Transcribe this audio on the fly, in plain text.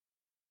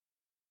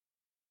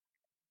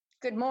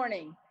Good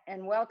morning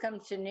and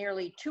welcome to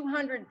nearly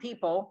 200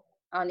 people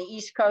on the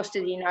East Coast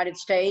of the United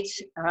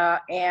States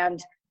and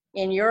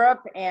in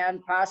Europe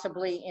and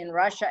possibly in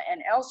Russia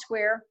and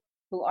elsewhere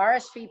who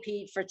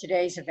RSVP'd for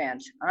today's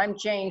event. I'm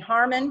Jane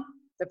Harman,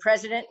 the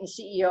President and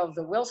CEO of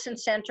the Wilson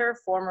Center,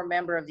 former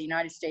member of the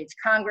United States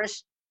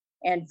Congress,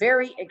 and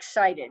very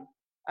excited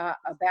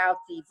about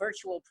the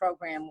virtual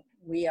program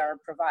we are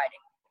providing.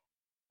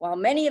 While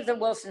many of the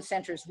Wilson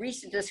Center's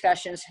recent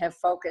discussions have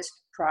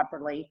focused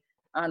properly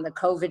on the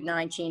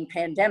COVID-19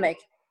 pandemic,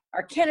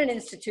 our Kennan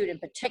Institute in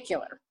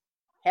particular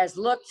has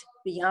looked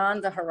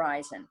beyond the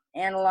horizon,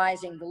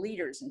 analyzing the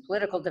leaders and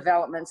political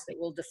developments that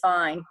will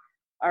define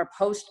our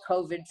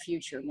post-COVID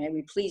future. May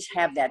we please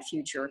have that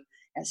future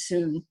as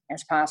soon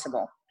as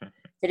possible.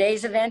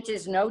 Today's event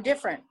is no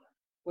different.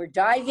 We're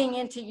diving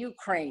into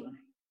Ukraine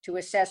to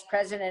assess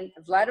President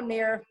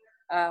Volodymyr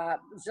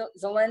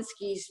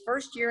Zelensky's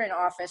first year in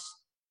office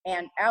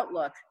and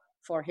outlook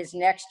for his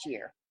next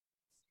year.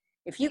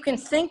 If you can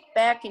think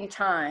back in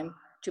time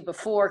to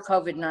before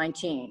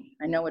COVID-19,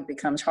 I know it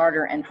becomes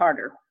harder and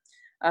harder,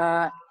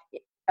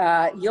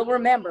 you'll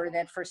remember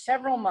that for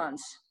several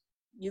months,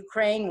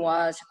 Ukraine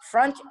was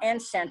front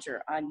and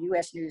center on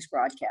US news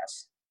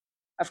broadcasts.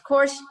 Of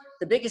course,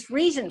 the biggest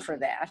reason for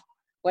that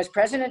was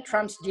President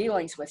Trump's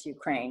dealings with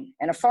Ukraine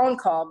and a phone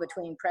call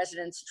between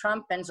Presidents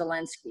Trump and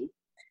Zelensky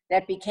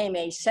that became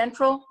a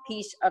central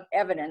piece of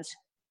evidence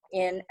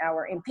in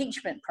our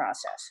impeachment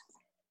process.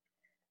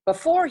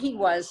 Before he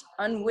was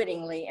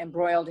unwittingly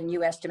embroiled in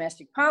US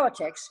domestic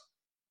politics,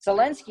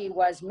 Zelensky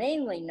was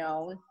mainly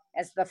known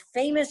as the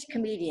famous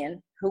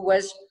comedian who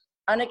was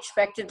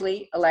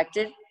unexpectedly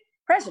elected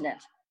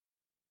president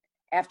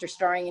after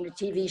starring in a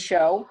TV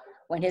show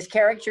when his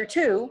character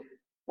too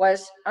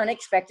was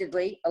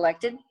unexpectedly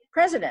elected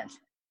president.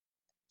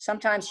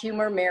 Sometimes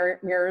humor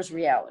mirrors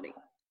reality.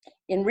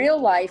 In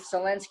real life,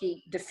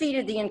 Zelensky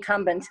defeated the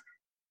incumbent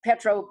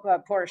Petro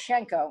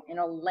Poroshenko in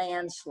a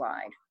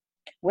landslide,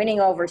 winning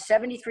over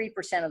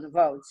 73% of the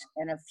votes.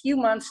 And a few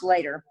months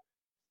later,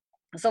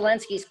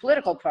 Zelensky's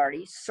political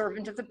party,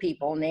 Servant of the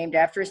People, named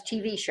after his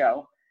TV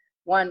show,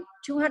 won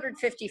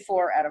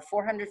 254 out of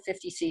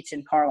 450 seats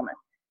in parliament,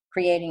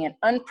 creating an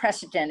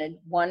unprecedented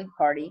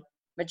one-party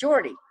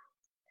majority.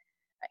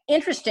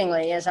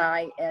 Interestingly, as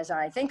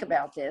I think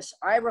about this,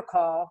 I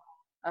recall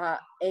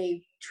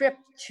a trip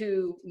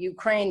to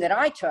Ukraine that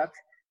I took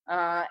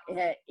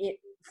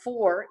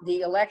for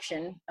the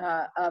election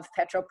of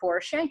Petro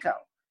Poroshenko.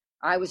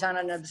 I was on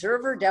an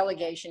observer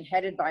delegation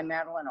headed by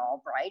Madeleine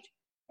Albright,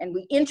 and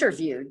we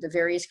interviewed the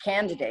various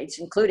candidates,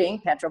 including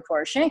Petro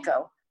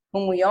Poroshenko,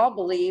 whom we all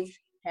believed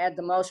had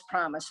the most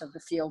promise of the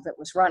field that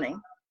was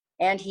running.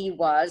 And he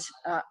was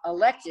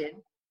elected,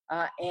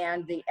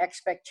 and the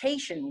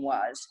expectation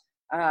was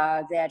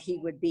that he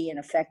would be an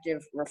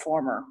effective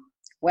reformer.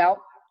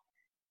 Well,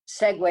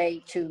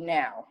 segue to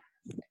now.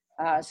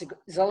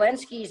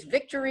 Zelensky's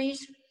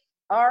victories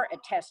are a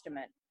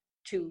testament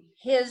to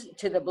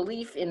the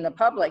belief in the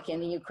public, in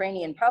the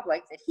Ukrainian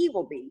public, that he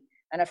will be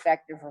an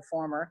effective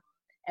reformer.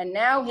 And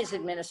now his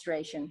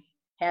administration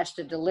has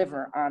to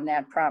deliver on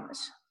that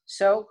promise.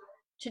 So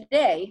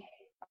today,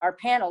 our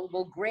panel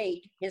will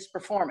grade his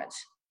performance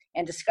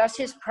and discuss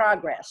his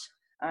progress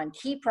on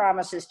key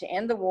promises to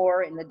end the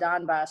war in the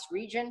Donbas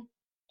region,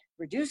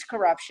 reduce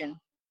corruption,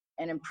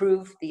 and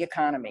improve the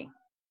economy.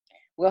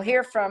 We'll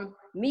hear from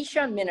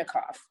Misha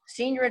Minakov,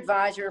 Senior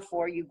Advisor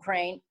for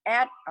Ukraine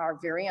at our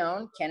very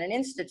own Kennan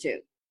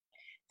Institute,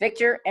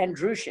 Victor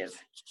Andrusiv,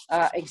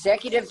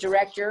 Executive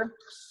Director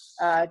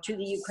to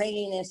the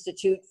Ukrainian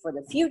Institute for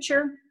the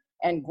Future,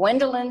 and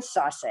Gwendolyn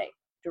Sasse,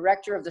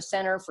 Director of the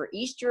Center for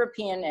East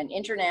European and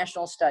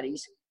International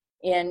Studies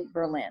in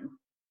Berlin.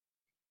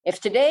 If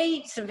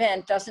today's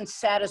event doesn't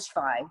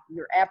satisfy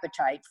your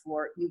appetite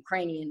for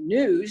Ukrainian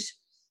news,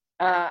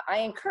 I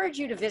encourage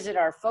you to visit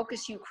our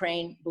Focus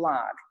Ukraine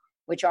blog,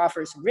 which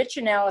offers rich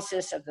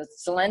analysis of the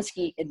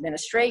Zelensky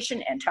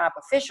administration and top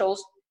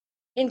officials,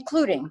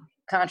 including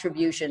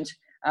contributions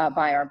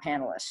by our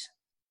panelists.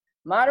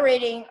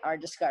 Moderating our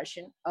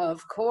discussion,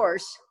 of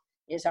course,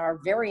 is our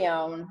very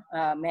own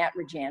Matt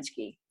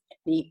Rojansky,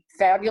 the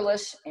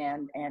fabulous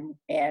and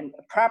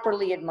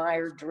properly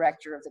admired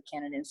director of the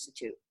Kennan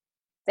Institute.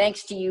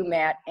 Thanks to you,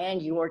 Matt,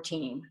 and your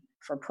team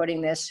for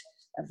putting this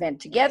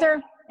event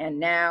together. And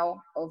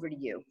now over to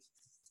you.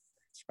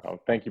 Oh,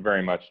 thank you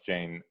very much,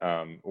 Jane.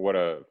 What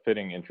a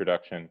fitting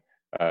introduction,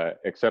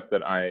 except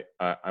that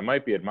I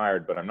might be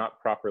admired, but I'm not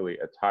properly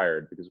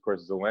attired because, of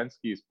course,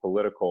 Zelensky's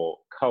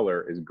political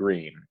color is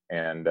green,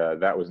 and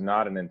that was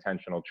not an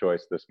intentional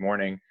choice this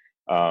morning.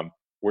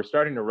 We're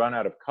starting to run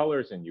out of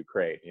colors in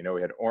Ukraine. You know,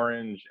 we had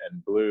orange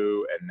and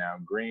blue, and now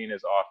green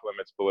is off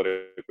limits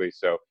politically.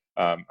 So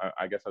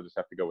I guess I'll just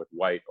have to go with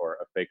white or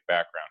a fake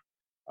background.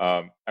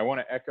 I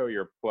want to echo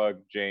your plug,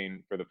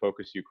 Jane, for the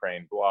Focus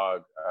Ukraine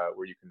blog,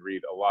 where you can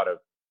read a lot of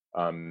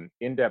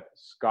in-depth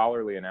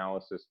scholarly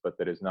analysis, but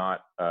that is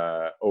not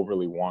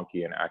overly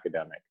wonky and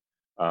academic.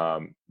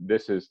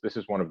 This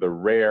is one of the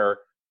rare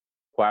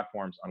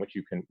platforms on which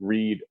you can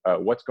read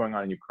what's going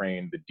on in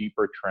Ukraine, the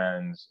deeper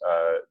trends,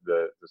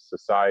 the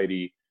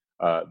society,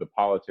 the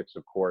politics,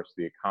 of course,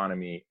 the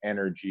economy,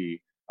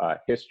 energy,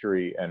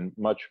 history, and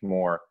much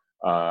more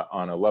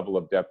on a level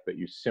of depth that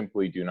you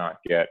simply do not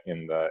get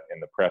in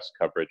the press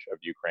coverage of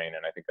Ukraine.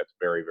 And I think that's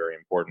very, very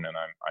important. And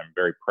I'm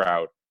very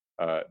proud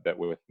that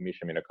with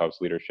Misha Minakov's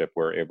leadership,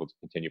 we're able to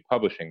continue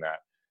publishing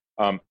that.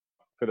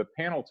 For the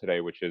panel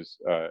today, which is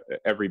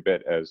every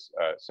bit as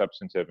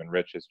substantive and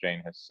rich as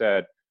Jane has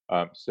said,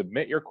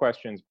 submit your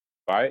questions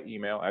via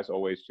email, as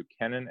always, to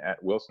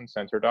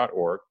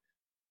kennan@wilsoncenter.org,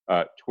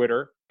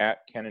 Twitter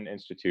 @Kennan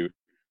Institute,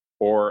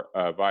 or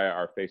via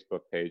our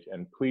Facebook page.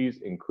 And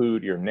please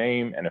include your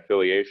name and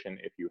affiliation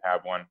if you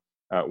have one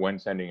when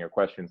sending your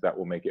questions. That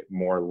will make it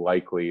more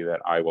likely that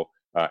I will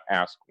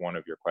ask one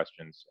of your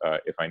questions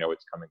if I know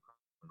it's coming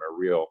from a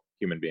real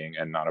human being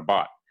and not a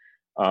bot.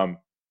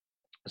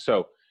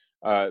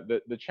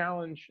 The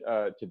challenge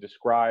to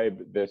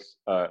describe this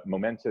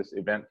momentous,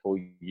 eventful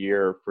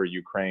year for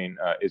Ukraine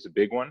is a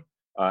big one,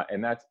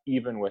 and that's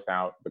even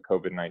without the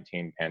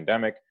COVID-19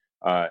 pandemic.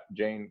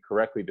 Jane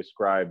correctly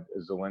described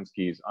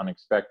Zelensky's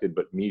unexpected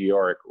but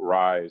meteoric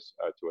rise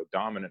to a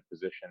dominant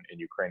position in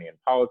Ukrainian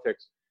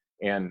politics.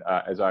 And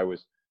as I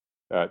was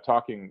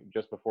talking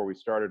just before we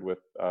started with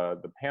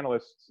the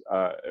panelists,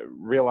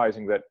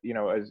 realizing that, you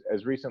know,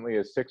 as recently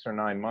as 6 or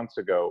 9 months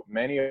ago,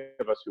 many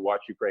of us who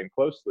watch Ukraine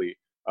closely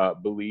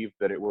believed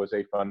that it was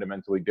a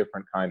fundamentally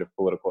different kind of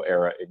political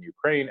era in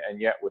Ukraine.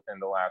 And yet within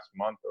the last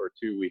month or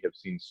two, we have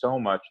seen so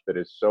much that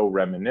is so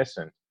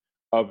reminiscent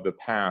of the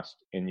past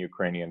in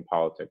Ukrainian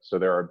politics. So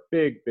there are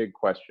big, big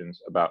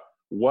questions about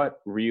what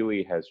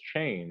really has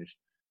changed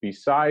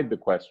beside the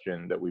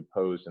question that we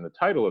posed in the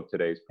title of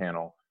today's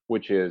panel,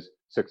 which is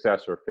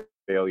success or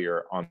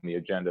failure on the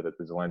agenda that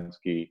the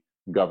Zelensky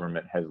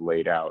government has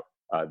laid out,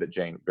 that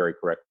Jane very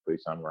correctly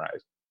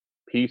summarized.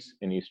 Peace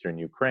in Eastern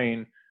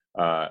Ukraine,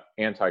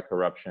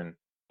 anti-corruption,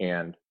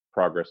 and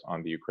progress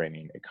on the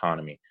Ukrainian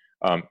economy.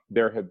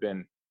 There have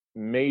been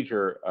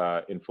major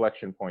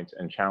inflection points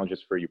and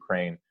challenges for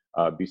Ukraine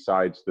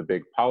besides the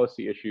big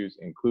policy issues,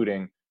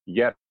 including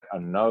yet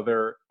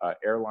another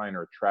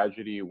airliner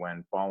tragedy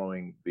when,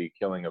 following the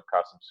killing of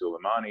Qasem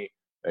Soleimani,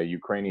 a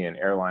Ukrainian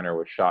airliner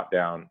was shot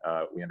down,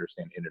 we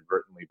understand,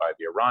 inadvertently by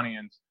the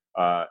Iranians.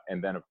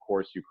 And then, of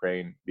course,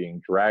 Ukraine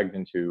being dragged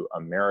into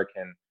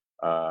American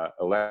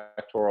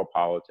electoral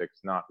politics,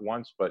 not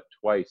once, but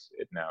twice,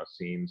 it now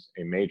seems,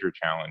 a major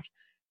challenge.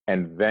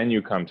 And then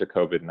you come to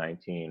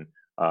COVID-19,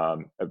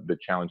 the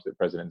challenge that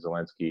President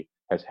Zelensky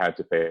has had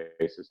to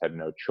face, has had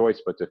no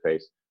choice but to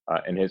face,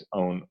 in his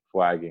own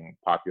flagging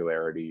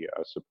popularity,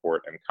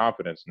 support, and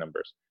confidence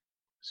numbers.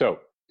 So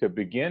to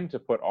begin to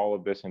put all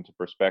of this into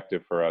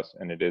perspective for us,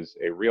 and it is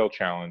a real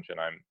challenge, and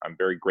I'm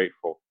very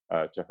grateful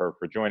to her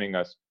for joining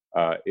us,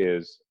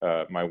 is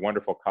my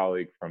wonderful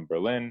colleague from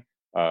Berlin,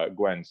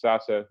 Gwendolyn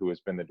Sasse, who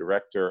has been the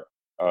director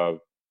of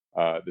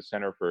the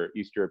Center for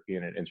East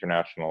European and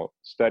International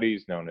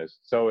Studies, known as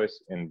ZOiS,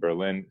 in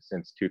Berlin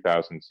since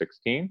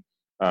 2016.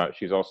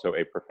 She's also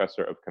a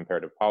professor of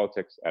comparative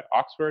politics at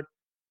Oxford,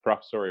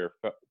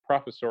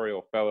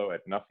 professorial fellow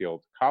at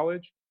Nuffield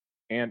College,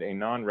 and a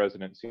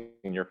non-resident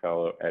senior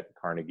fellow at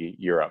Carnegie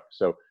Europe.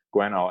 So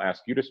Gwen, I'll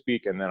ask you to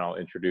speak, and then I'll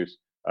introduce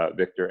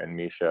Victor and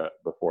Misha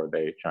before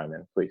they chime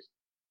in, please.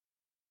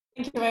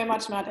 Thank you very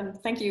much, Matt, and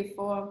thank you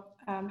for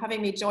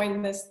having me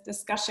join this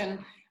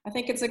discussion. I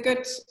think it's a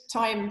good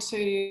time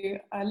to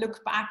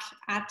look back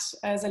at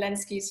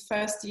Zelensky's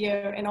first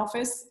year in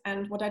office.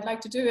 And what I'd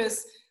like to do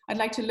is I'd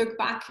like to look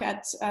back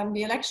at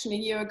the election a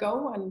year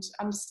ago and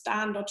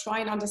understand, or try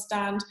and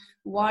understand,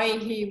 why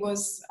he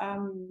was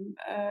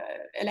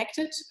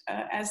elected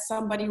as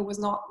somebody who was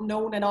not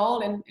known at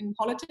all in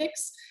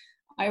politics.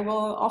 I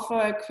will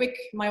offer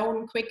my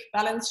own quick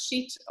balance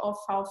sheet of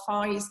how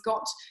far he's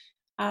got,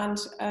 and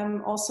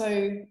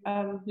also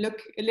look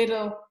a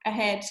little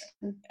ahead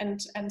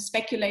and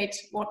speculate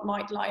what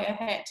might lie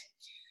ahead.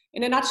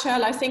 In a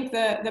nutshell, I think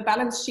the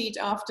balance sheet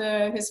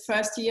after his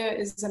first year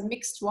is a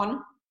mixed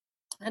one.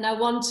 And I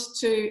want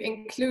to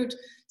include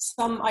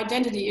some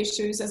identity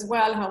issues as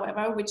well,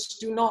 however, which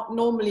do not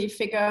normally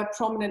figure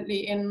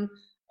prominently in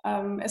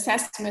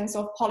assessments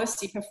of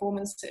policy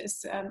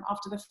performances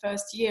after the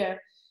first year.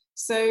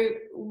 So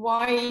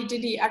why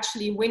did he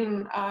actually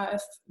win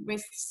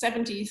with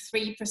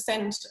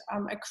 73%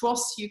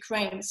 across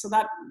Ukraine? So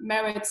that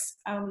merits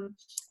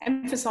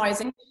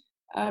emphasizing,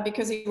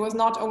 because he was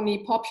not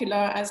only popular,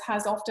 as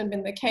has often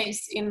been the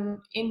case in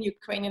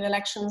Ukrainian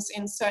elections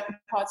in certain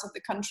parts of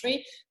the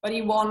country, but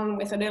he won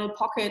with a little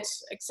pocket,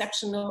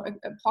 exceptional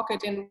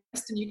pocket in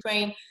Western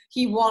Ukraine.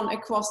 He won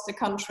across the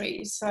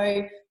country.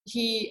 So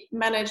he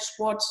managed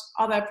what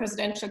other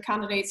presidential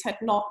candidates had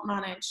not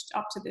managed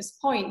up to this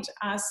point,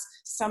 as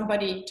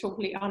somebody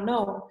totally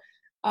unknown.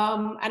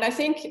 And I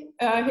think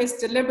his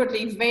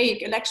deliberately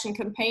vague election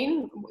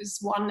campaign was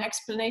one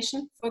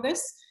explanation for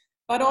this.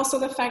 But also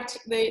the fact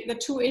the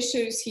two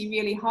issues he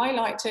really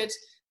highlighted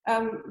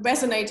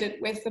resonated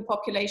with the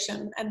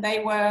population, and they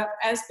were,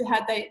 as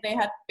they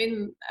had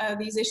been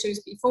these issues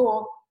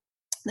before,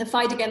 the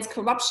fight against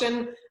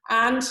corruption,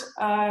 and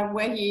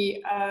where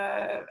he,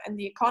 and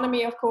the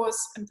economy, of course,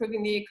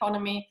 improving the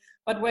economy,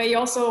 but where he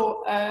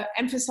also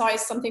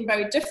emphasized something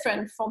very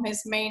different from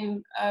his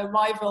main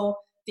rival,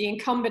 the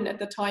incumbent at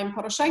the time,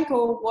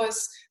 Poroshenko,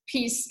 was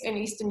peace in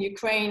eastern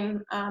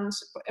Ukraine and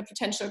a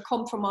potential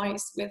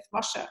compromise with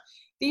Russia.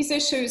 These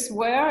issues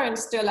were and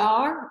still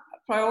are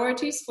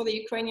priorities for the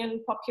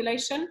Ukrainian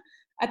population.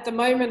 At the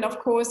moment, of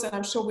course, and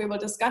I'm sure we will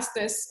discuss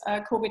this,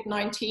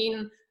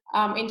 COVID-19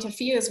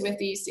 interferes with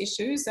these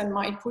issues and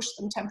might push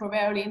them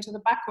temporarily into the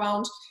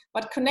background,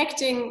 but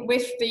connecting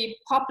with the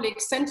public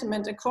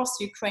sentiment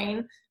across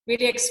Ukraine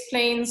really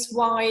explains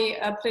why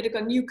a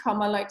political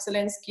newcomer like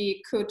Zelensky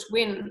could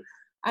win.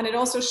 And it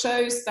also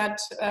shows that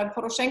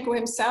Poroshenko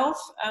himself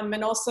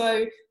and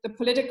also the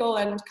political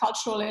and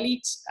cultural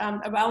elite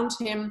around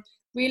him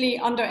really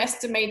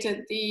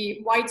underestimated the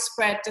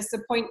widespread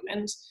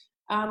disappointment,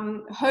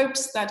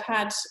 hopes that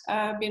had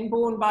been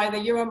born by the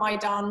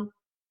Euromaidan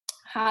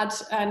had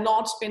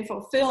not been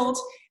fulfilled.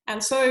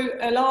 And so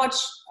a large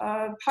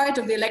part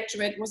of the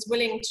electorate was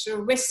willing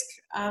to risk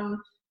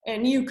a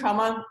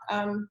newcomer,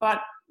 but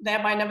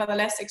thereby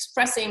nevertheless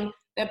expressing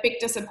their big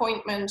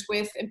disappointment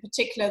with, in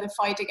particular, the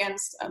fight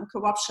against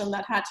corruption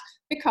that had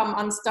become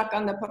unstuck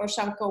under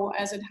Poroshenko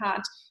as it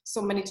had so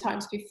many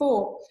times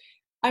before.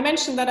 I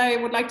mentioned that I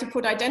would like to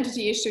put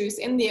identity issues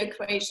in the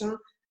equation,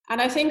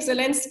 and I think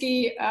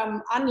Zelensky,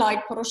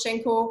 unlike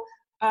Poroshenko,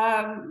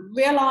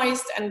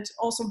 realized and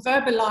also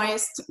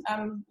verbalized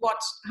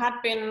what had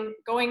been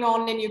going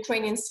on in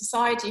Ukrainian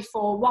society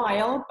for a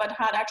while, but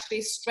had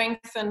actually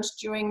strengthened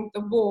during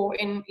the war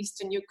in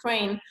eastern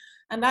Ukraine.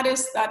 And that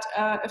is that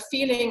a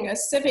feeling, a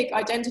civic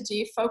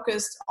identity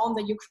focused on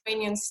the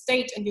Ukrainian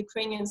state and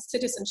Ukrainian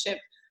citizenship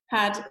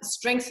had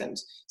strengthened.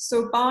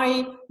 So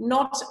by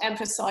not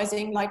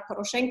emphasizing, like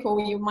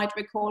Poroshenko, you might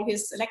recall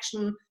his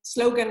election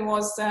slogan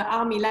was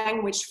army,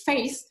 language,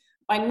 faith,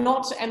 by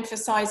not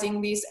emphasizing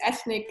these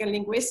ethnic and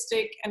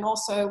linguistic and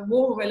also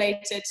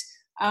war-related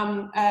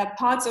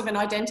parts of an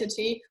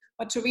identity,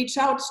 but to reach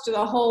out to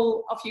the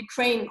whole of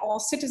Ukraine,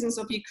 all citizens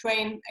of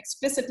Ukraine,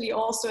 explicitly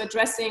also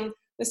addressing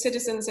the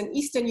citizens in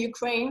eastern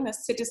Ukraine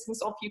as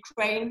citizens of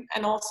Ukraine,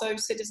 and also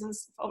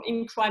citizens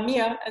in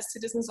Crimea as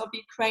citizens of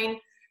Ukraine.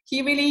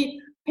 He really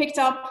picked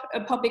up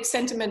a public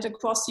sentiment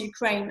across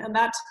Ukraine, and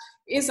that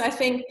is, I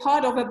think,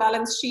 part of a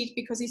balance sheet,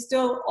 because he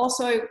still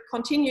also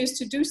continues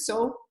to do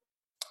so.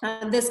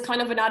 And this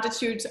kind of an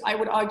attitude, I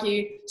would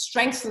argue,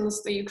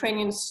 strengthens the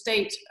Ukrainian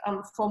state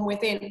from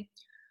within.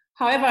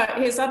 However,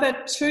 his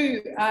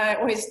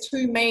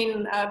two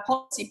main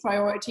policy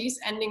priorities,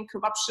 ending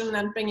corruption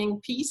and bringing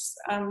peace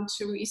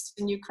to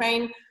eastern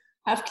Ukraine,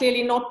 have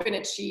clearly not been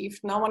achieved.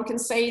 Now, one can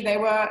say they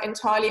were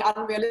entirely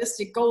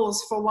unrealistic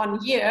goals for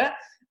 1 year,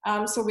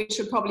 so we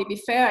should probably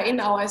be fair in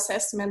our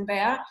assessment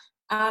there.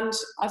 And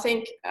I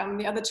think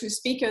the other two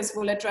speakers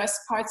will address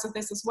parts of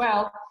this as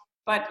well.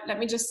 But let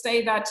me just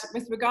say that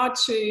with regard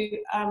to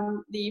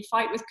the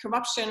fight with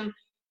corruption,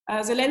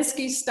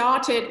 Zelensky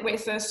started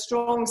with a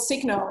strong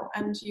signal,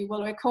 and you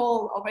will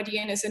recall already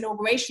in his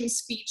inauguration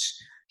speech,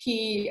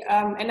 he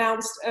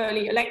announced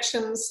early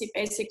elections. He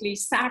basically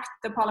sacked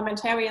the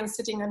parliamentarians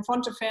sitting in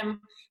front of him.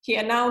 He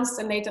announced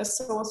and later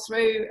saw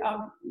through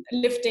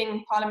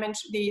lifting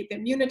the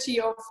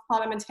immunity of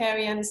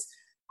parliamentarians.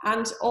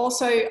 And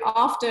also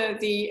after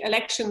the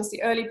elections,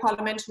 the early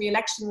parliamentary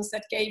elections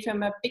that gave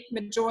him a big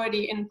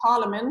majority in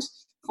parliament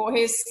for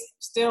his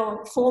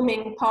still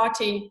forming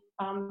party,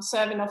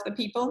 Servant of the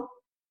People,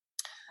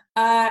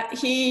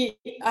 he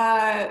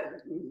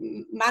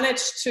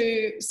managed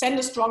to send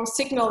a strong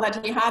signal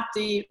that he had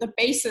the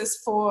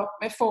basis for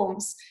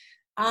reforms.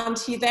 And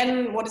he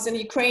then, what is in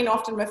Ukraine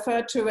often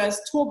referred to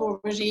as turbo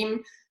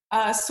regime,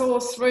 saw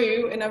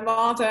through in a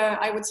rather,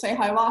 I would say,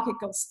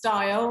 hierarchical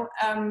style,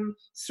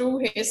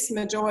 through his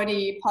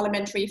majority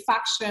parliamentary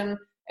faction,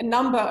 a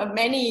number of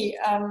many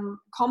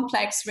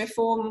complex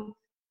reform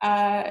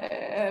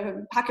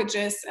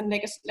packages and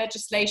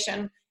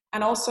legislation,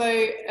 and also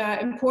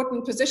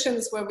important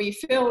positions where we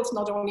filled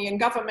not only in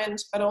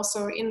government, but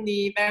also in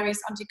the various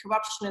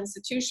anti-corruption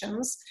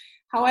institutions.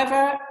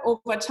 However,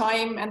 over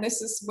time, and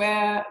this is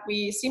where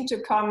we seem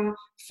to come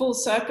full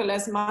circle,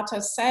 as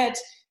Marta said,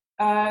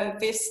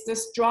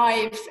 this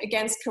drive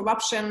against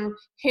corruption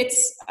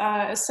hits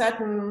a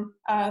certain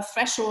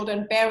threshold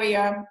and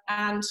barrier,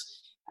 and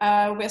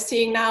we're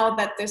seeing now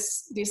that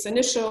this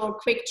initial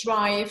quick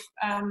drive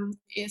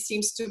it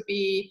seems to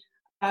be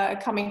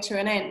coming to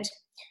an end.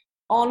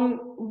 On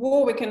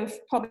war, we can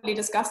probably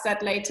discuss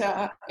that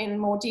later in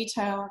more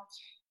detail.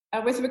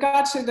 With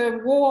regard to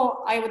the war,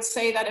 I would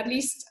say that at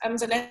least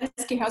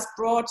Zelensky has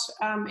brought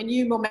a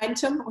new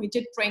momentum, or he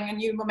did bring a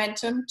new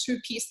momentum to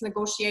peace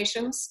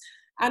negotiations.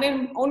 And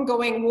in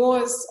ongoing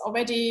wars,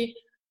 already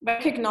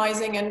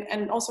recognizing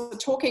and also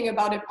talking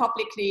about it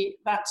publicly,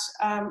 that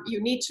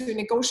you need to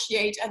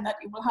negotiate and that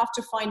you will have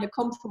to find a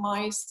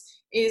compromise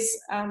is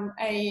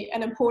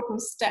an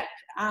important step.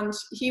 And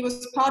he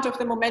was part of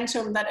the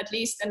momentum that at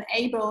least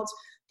enabled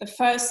the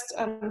first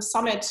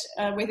summit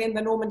within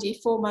the Normandy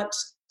format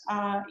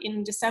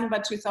in December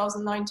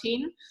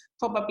 2019.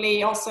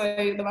 Probably also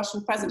the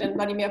Russian President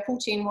Vladimir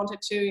Putin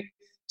wanted to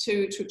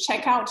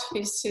check out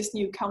his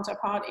new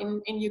counterpart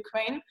in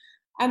Ukraine.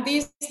 And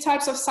these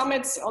types of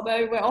summits,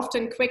 although we're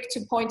often quick to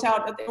point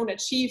out that they don't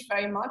achieve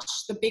very much,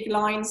 the big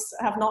lines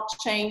have not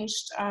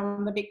changed,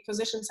 the big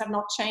positions have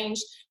not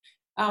changed,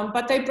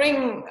 but they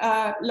bring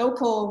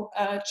local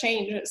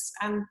changes,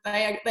 and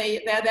they're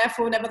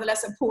therefore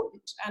nevertheless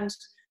important. And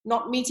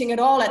not meeting at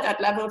all at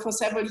that level for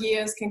several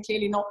years can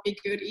clearly not be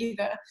good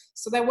either.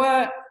 So there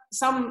were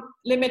some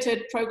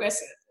limited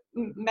progress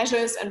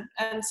measures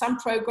and some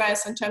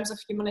progress in terms of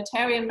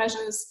humanitarian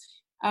measures,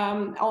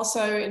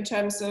 also in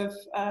terms of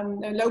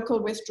the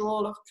local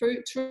withdrawal of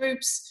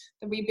troops,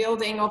 the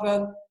rebuilding of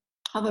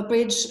a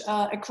bridge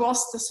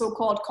across the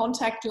so-called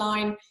contact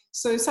line.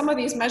 So some of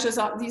these measures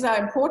are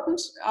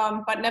important,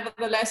 but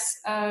nevertheless,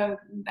 there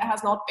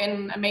has not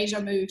been a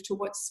major move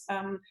towards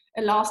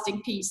a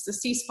lasting peace. The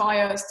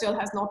ceasefire still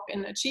has not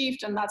been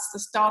achieved, and that's the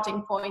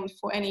starting point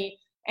for any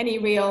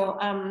real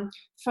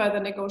further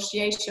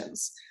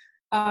negotiations.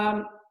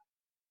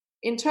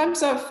 In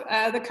terms of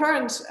the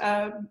current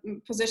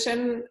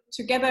position,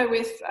 together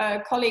with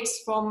colleagues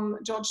from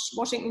George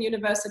Washington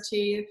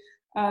University,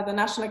 the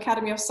National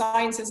Academy of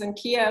Sciences in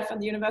Kiev,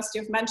 and the University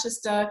of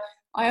Manchester,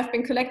 I have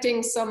been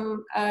collecting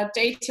some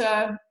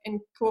data in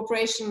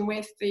cooperation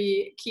with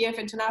the Kiev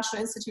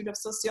International Institute of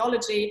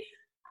Sociology,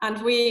 and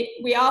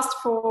we asked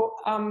for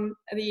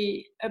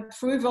the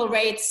approval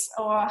rates,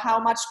 or how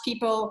much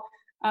people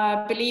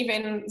believe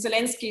in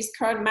Zelensky's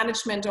current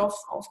management of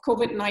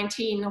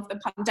COVID-19, of the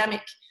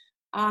pandemic.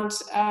 And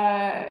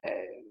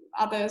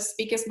other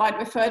speakers might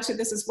refer to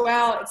this as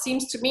well. It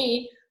seems to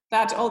me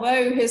that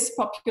although his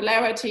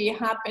popularity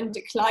had been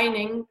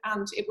declining,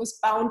 and it was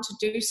bound to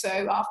do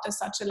so after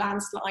such a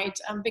landslide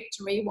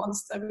victory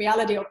once the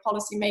reality of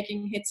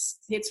policymaking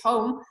hits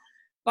home,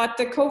 but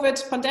the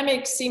COVID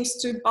pandemic seems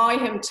to buy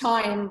him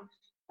time.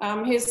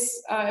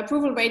 His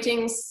approval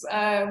ratings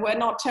were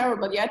not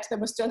terrible yet. They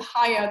were still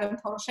higher than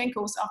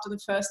Poroshenko's after the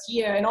first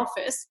year in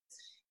office.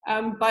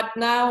 But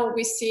now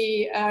we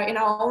see in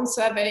our own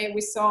survey,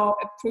 we saw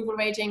approval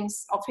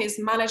ratings of his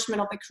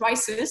management of the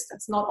crisis,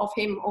 that's not of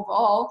him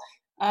overall,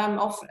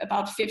 of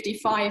about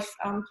 55%,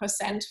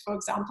 for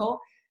example.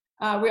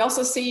 We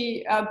also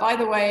see, by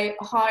the way,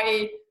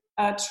 high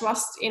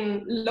trust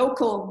in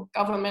local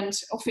government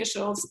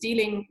officials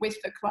dealing with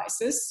the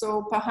crisis.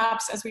 So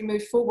perhaps as we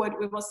move forward,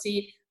 we will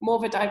see more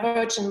of a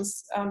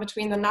divergence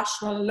between the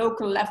national and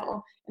local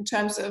level in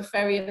terms of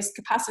various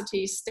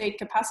capacities, state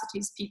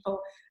capacities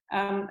people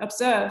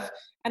observe.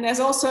 And there's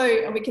also,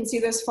 and we can see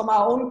this from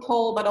our own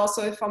poll, but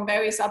also from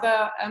various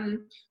other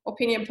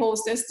opinion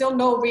polls, there's still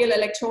no real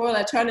electoral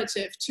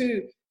alternative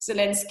to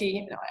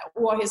Zelensky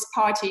or his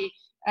party,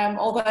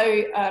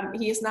 although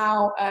he is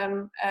now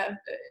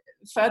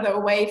further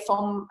away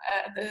from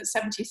the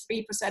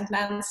 73%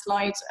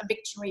 landslide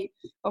victory.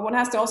 But one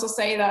has to also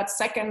say that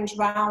second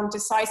round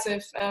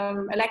decisive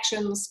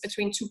elections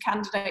between two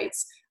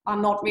candidates are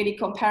not really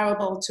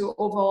comparable to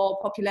overall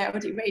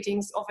popularity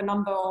ratings of a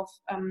number of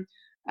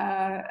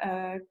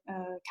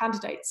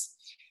candidates.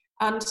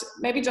 And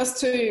maybe just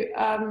to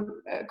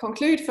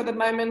conclude for the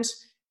moment,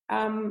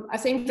 I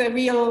think the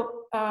real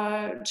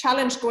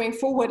challenge going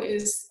forward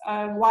is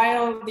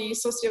while the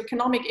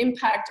socioeconomic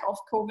impact of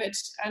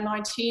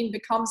COVID-19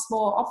 becomes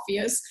more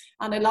obvious,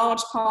 and a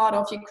large part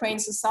of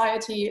Ukraine's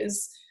society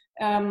is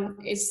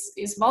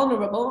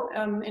vulnerable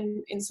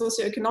in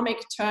socioeconomic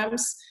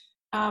terms,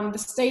 the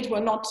state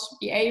will not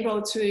be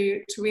able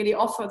to really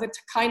offer the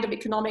kind of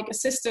economic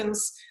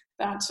assistance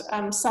that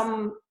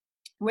some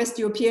West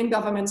European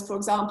governments, for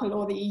example,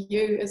 or the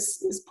EU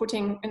is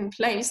putting in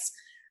place.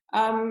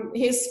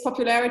 His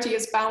popularity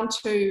is bound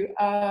to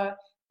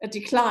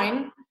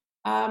decline.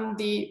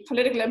 The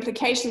political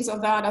implications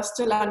of that are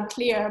still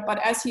unclear, but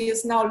as he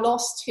has now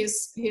lost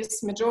his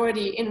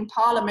majority in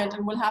parliament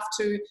and will have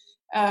to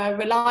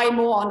rely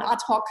more on ad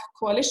hoc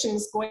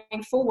coalitions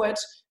going forward,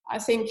 I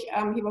think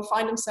he will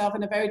find himself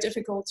in a very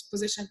difficult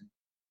position.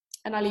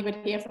 And I'll leave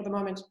it here for the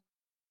moment.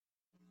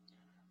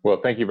 Well,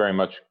 thank you very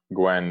much,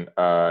 Gwen.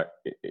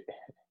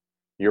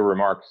 Your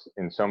remarks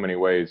in so many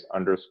ways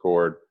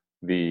underscored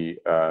the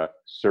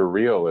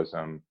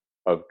surrealism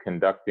of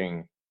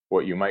conducting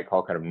what you might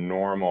call kind of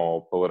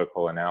normal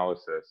political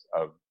analysis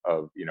of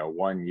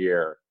 1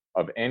 year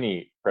of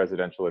any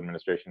presidential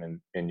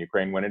administration in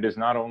Ukraine, when it is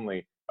not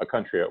only a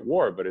country at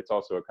war, but it's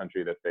also a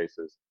country that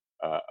faces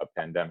a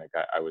pandemic.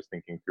 I was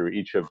thinking through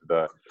each of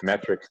the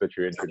metrics that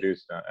you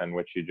introduced and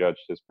which you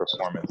judged his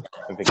performance,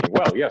 and thinking,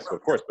 well, yes,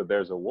 of course, but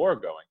there's a war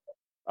going.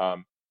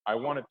 I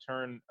want to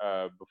turn,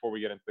 before we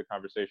get into the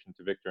conversation,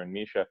 to Victor and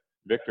Misha.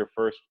 Victor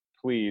first,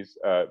 please.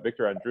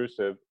 Victor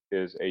Andrusiv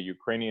is a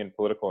Ukrainian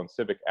political and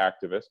civic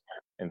activist,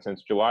 and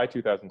since July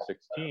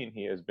 2016,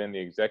 he has been the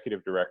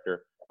executive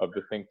director of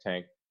the think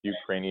tank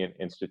Ukrainian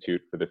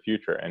Institute for the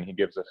Future, and he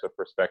gives us a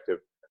perspective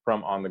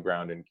from on the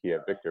ground in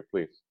Kiev. Victor,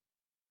 please.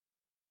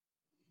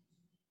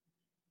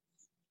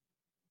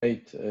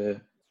 Great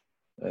for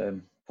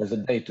the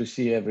day to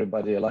see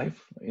everybody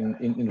alive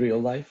in real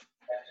life.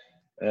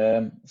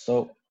 I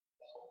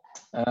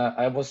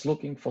was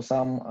looking for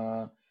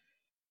some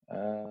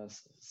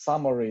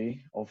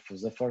summary of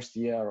the first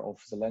year of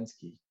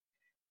Zelensky.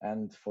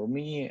 And for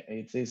me,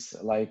 it is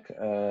like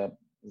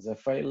the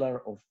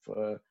failure of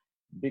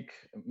big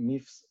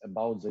myths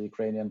about the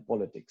Ukrainian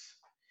politics.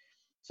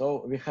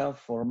 So we have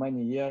for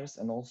many years,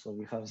 and also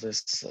we have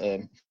this,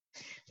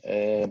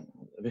 the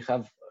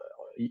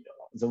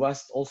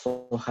West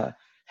also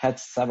had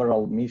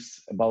several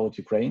myths about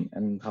Ukraine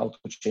and how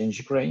to change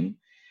Ukraine.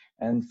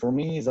 And for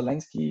me,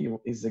 Zelensky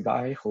is the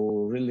guy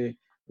who really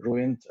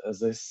ruined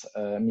these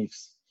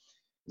myths.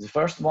 The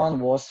first one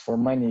was for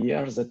many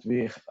years that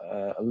we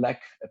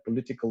lack a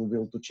political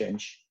will to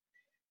change.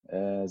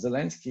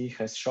 Zelensky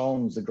has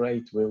shown the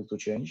great will to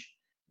change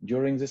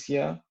during this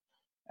year.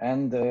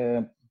 And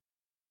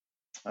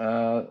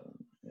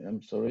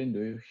I'm sorry, do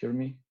you hear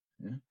me?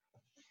 Yeah.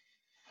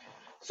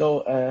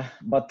 So,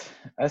 but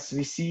as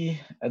we see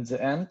at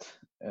the end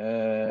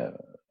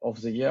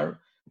of the year,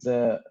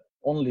 the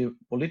only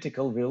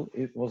political will,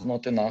 it was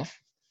not enough.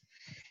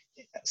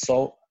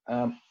 So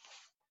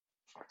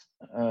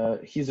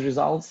his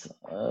results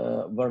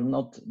were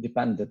not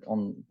dependent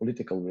on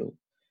political will.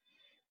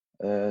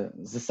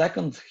 The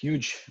second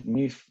huge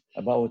myth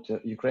about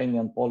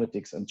Ukrainian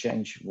politics and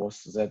change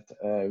was that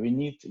we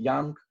need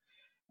young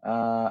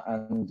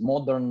and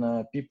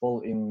modern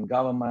people in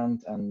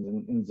government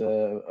and in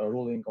the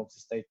ruling of the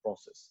state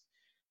process.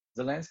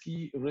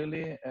 Zelensky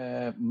really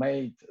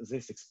made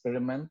this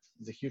experiment,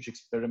 the huge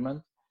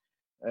experiment,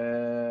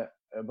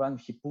 when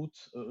he put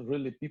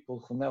really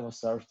people who never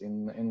served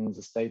in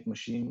the state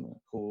machine,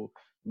 who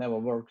never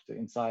worked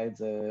inside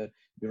the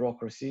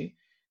bureaucracy.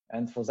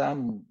 And for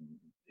them,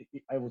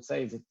 I would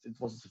say that it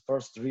was the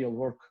first real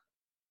work.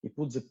 He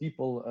put the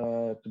people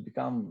to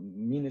become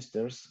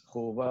ministers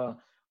who were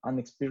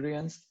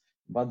unexperienced,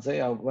 but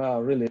they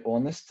were really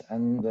honest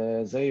and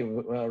they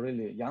were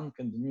really young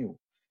and new.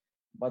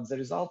 But the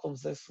result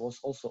of this was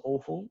also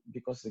awful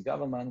because the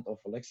government of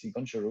Alexei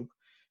Goncharuk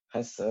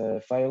has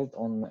failed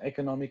on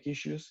economic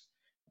issues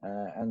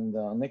and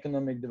on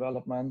economic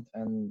development,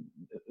 and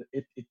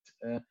it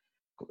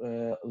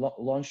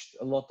launched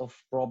a lot of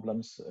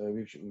problems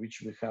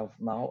which we have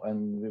now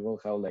and we will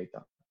have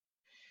later.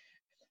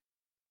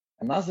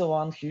 Another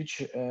one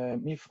huge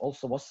myth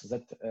also was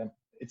that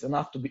it's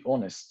enough to be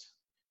honest.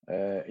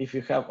 If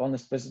you have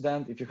honest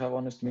president, if you have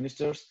honest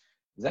ministers,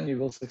 then you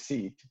will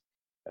succeed.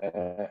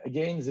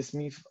 Again, this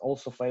myth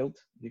also failed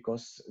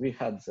because we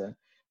had the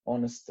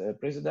honest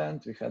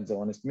president, we had the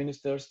honest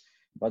ministers,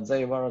 but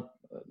they were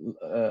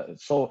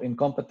so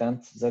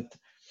incompetent that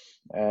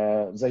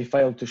they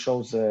failed to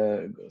show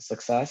the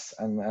success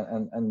and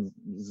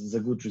the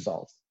good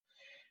results.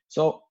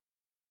 So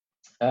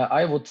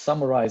I would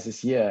summarize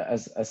this year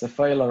as a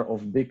failure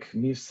of big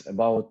myths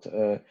about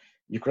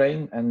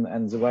Ukraine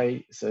and the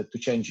way to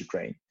change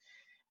Ukraine.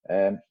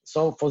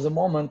 So for the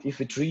moment, if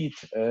we treat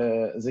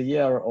the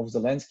year of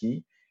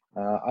Zelensky,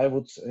 I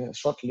would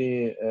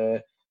shortly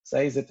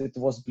say that it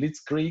was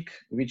blitzkrieg,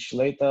 which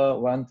later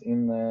went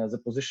in the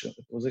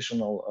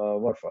positional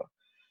warfare.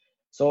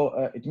 So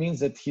it means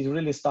that he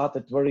really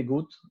started very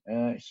good.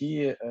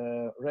 He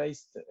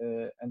raised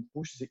and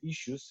pushed the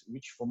issues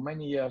which for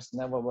many years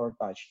never were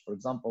touched. For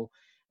example,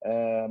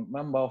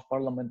 member of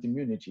parliament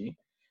immunity.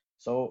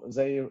 So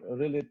they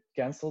really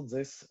canceled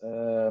this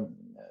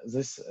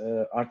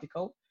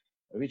article,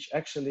 which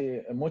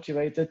actually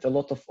motivated a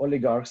lot of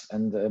oligarchs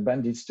and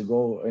bandits to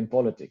go in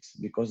politics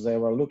because they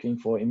were looking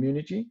for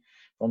immunity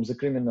from the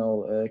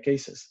criminal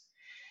cases.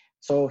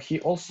 So he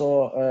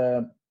also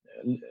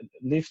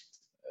lifted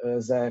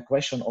the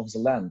question of the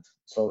land.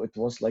 So it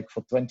was like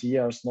for 20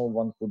 years, no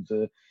one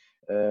could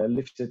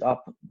lift it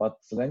up, but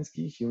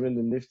Zelensky, he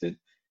really lifted.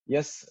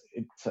 Yes,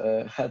 it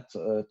had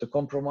to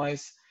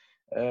compromise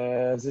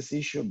this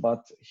issue,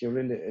 but he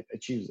really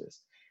achieved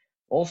this.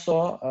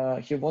 Also,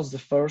 he was the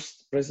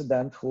first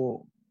president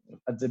who,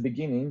 at the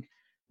beginning,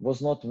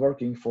 was not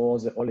working for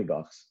the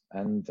oligarchs.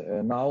 And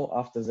now,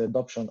 after the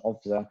adoption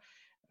of the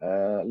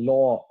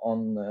law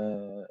on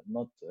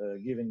not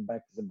giving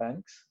back the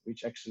banks,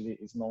 which actually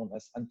is known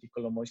as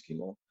anti-Kolomoisky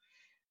law,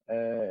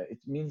 it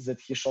means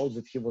that he shows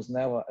that he was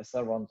never a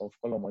servant of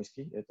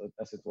Kolomoisky,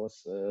 as it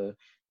was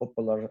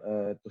popular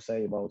to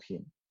say about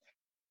him.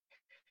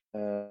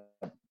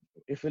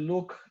 If we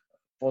look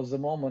for the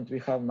moment we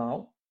have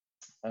now,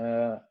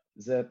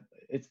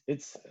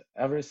 it's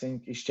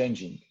everything is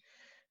changing.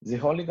 The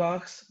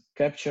oligarchs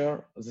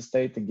capture the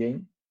state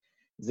again.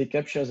 They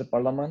capture the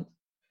parliament,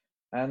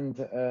 and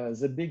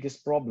the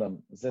biggest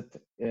problem that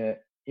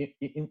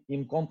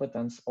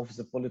incompetence of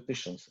the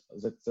politicians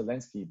that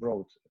Zelensky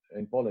brought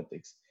in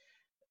politics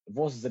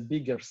was the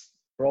biggest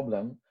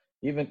problem,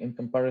 even in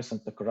comparison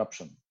to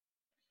corruption.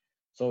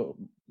 So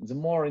the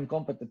more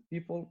incompetent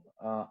people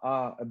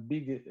are a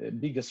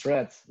bigger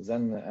threat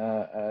than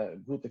a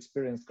good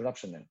experienced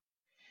corruptioner.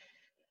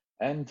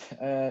 And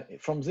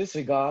from this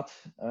regard,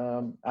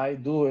 I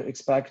do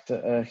expect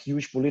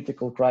huge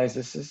political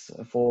crises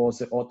for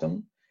the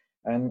autumn.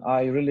 And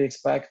I really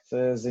expect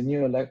the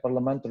new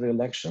parliamentary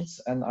elections.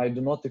 And I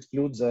do not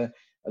exclude the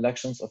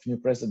elections of new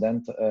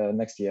president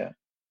next year.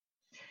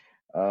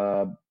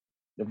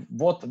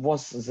 What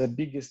was the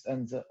biggest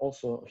and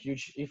also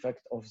huge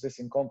effect of this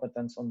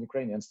incompetence on the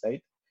Ukrainian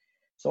state?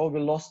 So we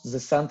lost the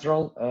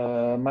central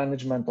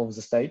management of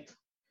the state,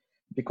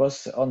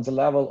 because on the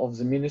level of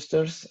the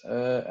ministers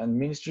and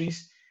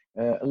ministries,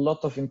 a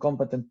lot of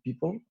incompetent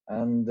people,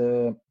 and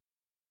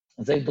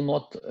they do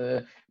not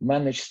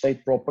manage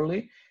state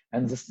properly,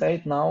 and the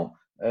state now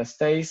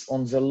stays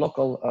on the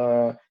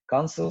local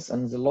councils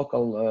and the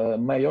local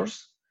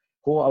mayors,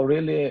 who are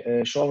really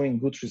showing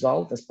good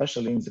results,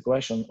 especially in the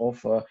question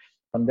of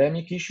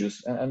pandemic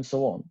issues and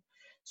so on.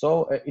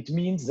 So it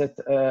means that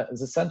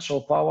the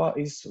central power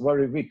is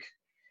very weak,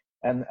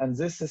 and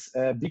this is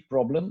a big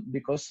problem,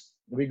 because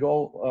we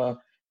go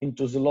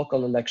into the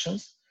local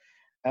elections,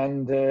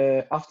 and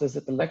after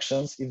the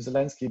elections, if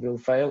Zelensky will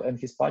fail and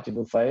his party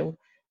will fail,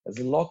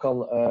 the local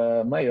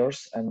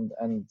mayors and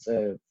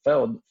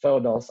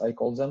feudals, I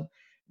call them,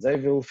 they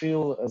will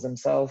feel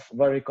themselves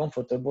very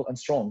comfortable and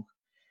strong.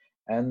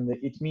 And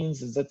it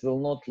means that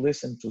will not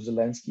listen to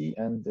Zelensky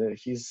and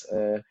his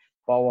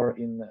power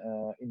in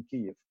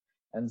Kiev.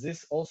 And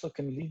this also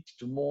can lead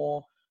to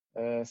more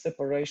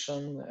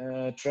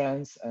separation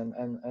trends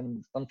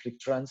and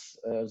conflict trends,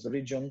 the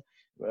region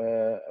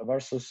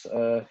versus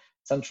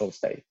central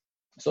state.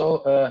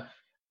 So,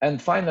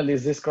 and finally,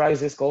 this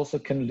crisis also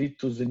can lead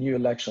to the new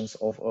elections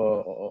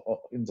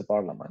in the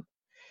parliament.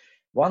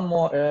 One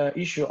more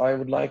issue I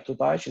would like to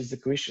touch is the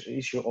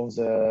issue of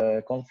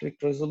the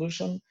conflict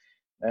resolution.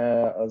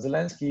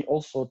 Zelensky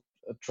also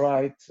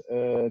tried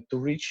to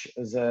reach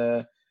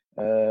the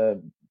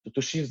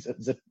to shift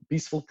the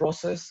peaceful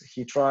process.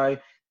 He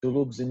tried to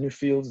look the new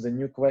fields, the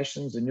new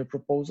questions, the new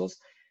proposals,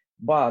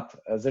 but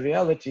the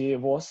reality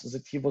was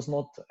that he was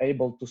not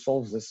able to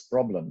solve this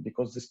problem,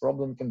 because this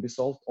problem can be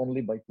solved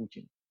only by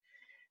Putin.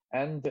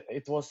 And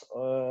it was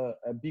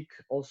a big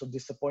also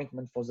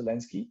disappointment for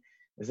Zelensky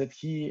that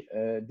he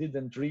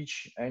didn't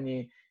reach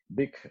any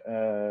big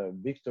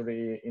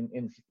victory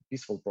in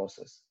peaceful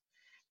process.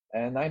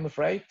 And I'm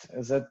afraid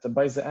that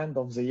by the end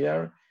of the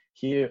year,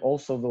 he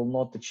also will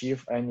not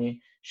achieve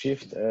any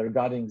shift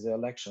regarding the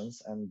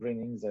elections and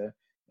bringing the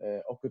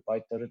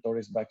occupied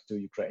territories back to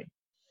Ukraine.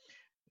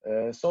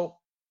 So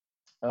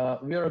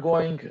we are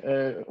going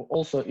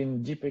also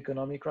in deep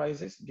economic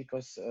crisis,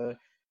 because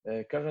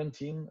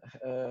quarantine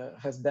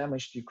has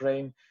damaged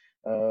Ukraine,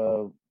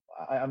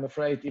 I'm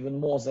afraid, even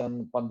more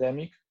than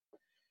pandemic,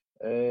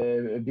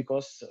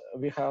 because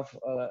we have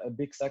a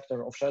big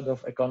sector of shadow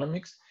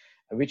economics,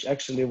 which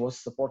actually was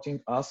supporting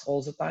us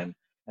all the time.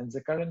 And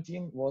the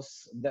quarantine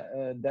was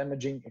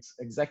damaging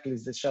exactly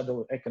the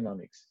shadow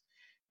economics.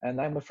 And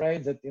I'm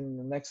afraid that in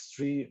the next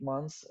 3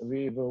 months,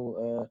 we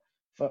will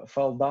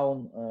fall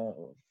down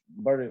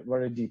very,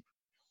 very deep.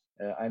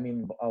 I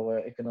mean, our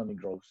economic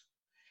growth.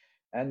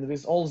 And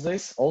with all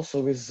this,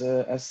 also with,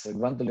 as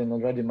Gwendolyn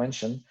already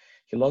mentioned,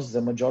 he lost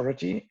the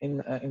majority in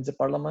the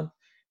parliament,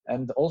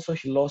 and also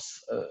he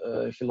lost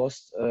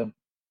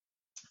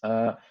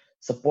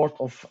support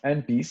of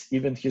MPs.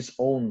 Even his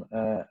own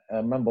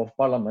member of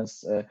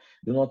parliaments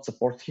do not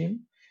support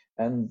him,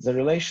 and the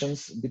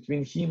relations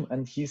between him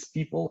and his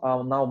people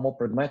are now more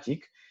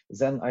pragmatic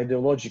than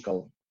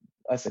ideological,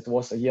 as it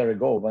was a year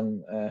ago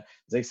when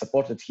they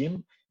supported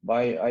him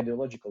by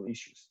ideological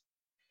issues.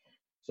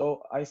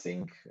 So I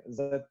think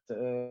that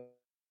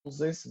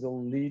this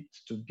will lead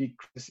to big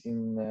crisis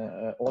in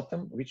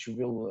autumn, which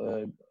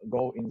will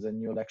go in the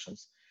new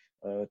elections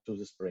to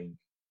the spring.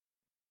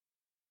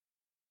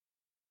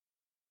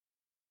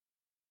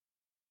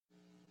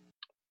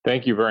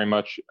 Thank you very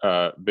much,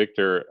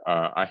 Victor.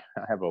 I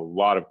have a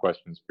lot of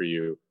questions for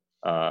you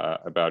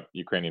about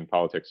Ukrainian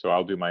politics, so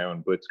I'll do my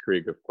own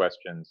blitzkrieg of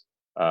questions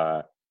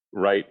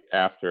right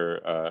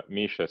after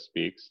Misha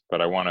speaks, but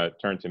I want to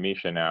turn to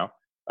Misha now.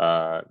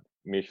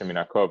 Misha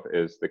Minakov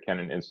is the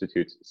Kennan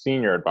Institute's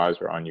senior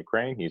advisor on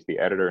Ukraine. He's the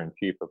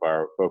editor-in-chief of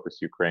our Focus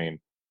Ukraine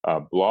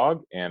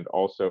blog, and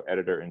also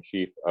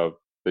editor-in-chief of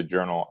the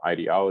journal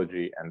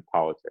Ideology and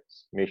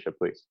Politics. Misha,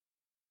 please.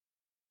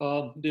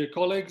 Dear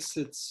colleagues,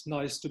 it's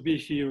nice to be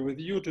here with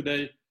you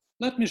today.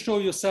 Let me show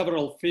you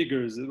several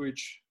figures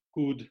which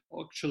could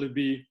actually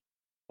be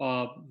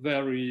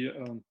very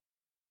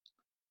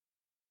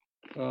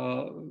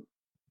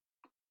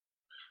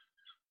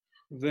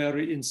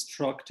very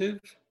instructive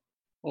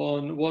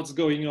on what's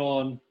going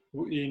on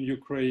in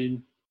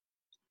Ukraine.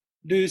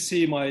 Do you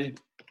see my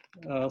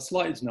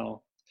slides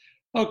now?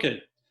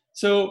 Okay,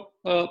 so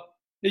a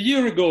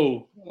year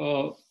ago,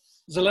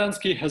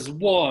 Zelensky has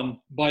won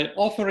by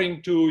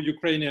offering to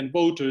Ukrainian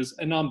voters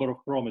a number of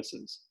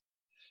promises: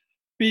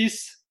 peace,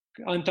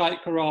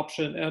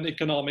 anti-corruption, and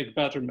economic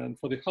betterment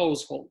for the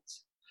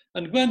households.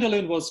 And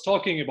Gwendolyn was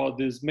talking about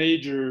these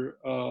major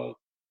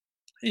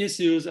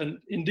issues, and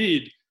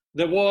indeed,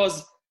 there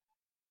was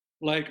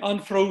like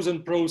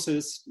unfrozen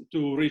process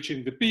to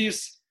reaching the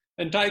peace.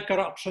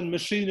 Anti-corruption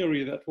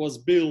machinery that was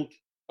built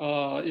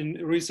in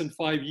recent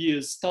 5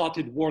 years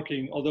started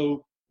working,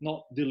 although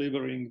not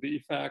delivering the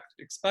effect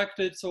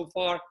expected so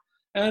far.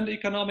 And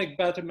economic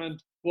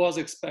betterment was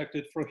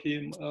expected for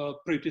him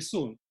pretty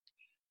soon.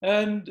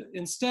 And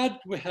instead,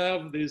 we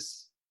have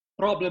this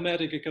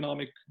problematic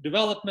economic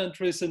development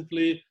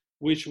recently,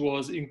 which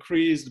was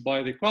increased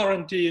by the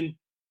quarantine,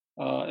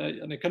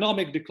 an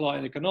economic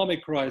decline,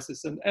 economic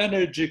crisis, an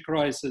energy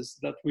crisis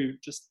that we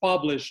just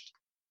published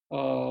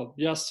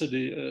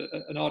yesterday,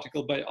 an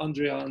article by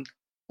Andrian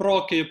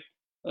Prokip.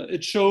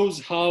 It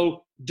shows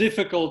how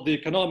difficult the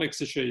economic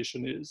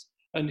situation is.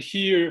 And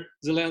here,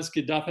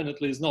 Zelensky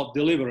definitely is not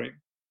delivering.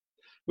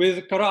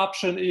 With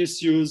corruption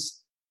issues,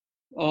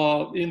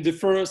 in the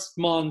first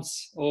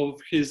months of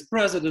his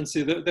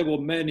presidency, there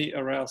were many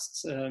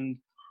arrests, and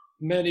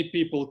many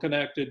people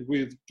connected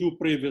with two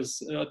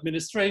previous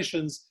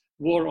administrations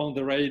were on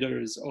the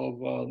radars of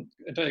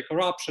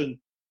anti-corruption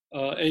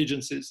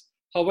agencies.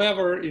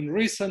 However, in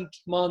recent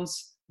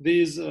months,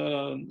 these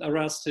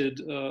arrested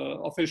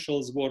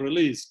officials were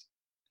released.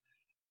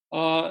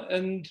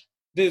 And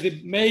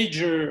the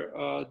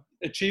major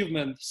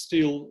achievement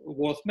still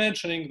worth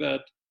mentioning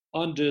that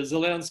under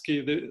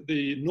Zelensky,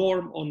 the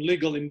norm on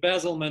legal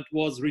embezzlement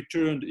was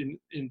returned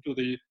into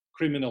the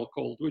criminal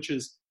code, which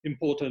is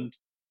important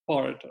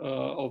part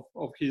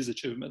of his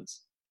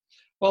achievements.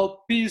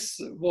 Well, peace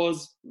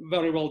was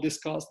very well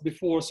discussed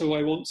before, so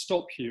I won't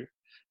stop here.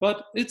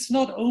 But it's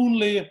not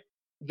only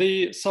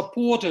the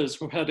supporters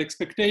who had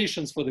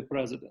expectations for the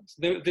president.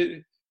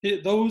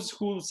 Those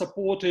who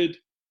supported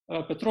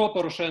Petro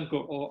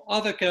Poroshenko or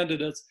other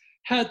candidates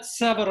had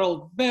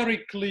several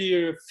very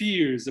clear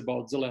fears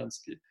about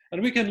Zelensky.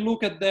 And we can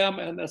look at them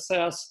and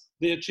assess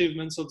the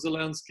achievements of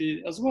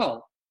Zelensky as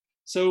well.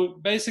 So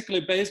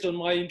basically, based on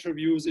my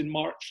interviews in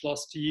March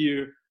last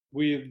year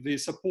with the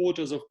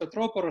supporters of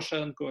Petro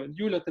Poroshenko and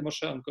Yulia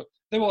Tymoshenko,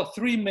 there were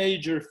three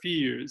major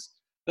fears: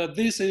 that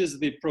this is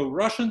the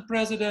pro-Russian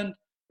president,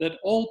 that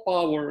all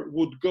power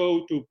would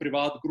go to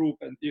Privat Group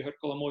and Igor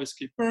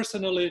Kolomoisky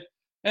personally,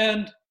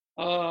 and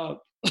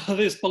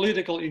this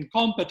political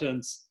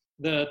incompetence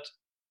that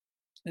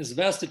is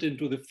vested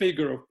into the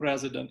figure of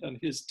president and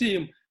his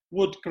team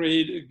would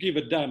give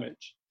a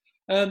damage.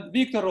 And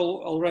Victor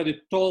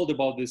already told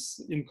about this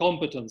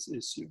incompetence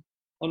issue.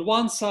 On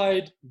one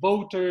side,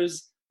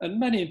 voters and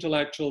many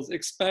intellectuals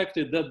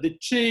expected that the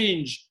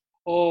change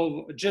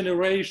of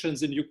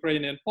generations in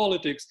Ukrainian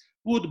politics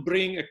would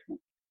bring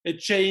a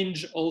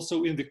change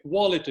also in the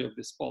quality of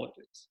this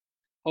politics.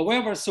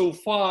 However, so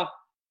far,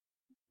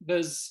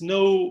 there's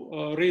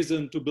no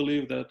reason to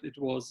believe that it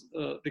was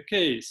the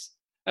case.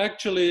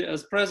 Actually,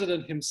 as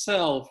president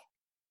himself,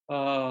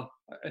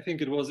 I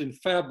think it was in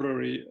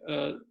February,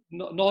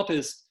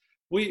 noticed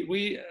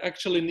we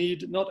actually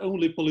need not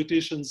only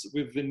politicians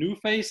with the new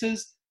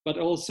faces, but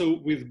also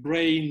with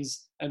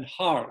brains and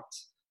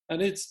hearts.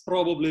 And it's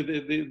probably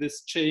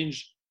this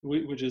change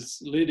which is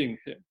leading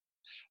him.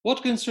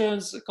 What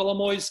concerns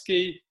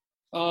Kolomoisky,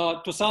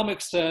 to some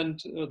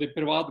extent, the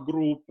Privat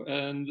Group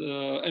and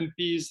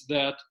MPs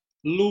that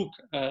look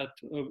at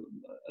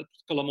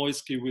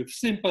Kolomoisky with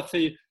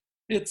sympathy,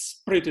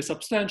 it's pretty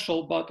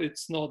substantial, but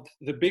it's not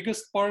the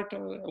biggest part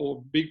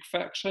or big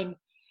faction.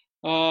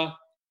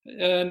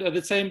 And at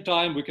the same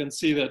time, we can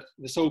see that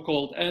the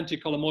so-called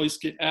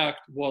Anti-Kolomoisky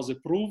Act was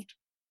approved,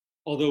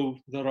 although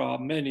there are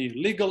many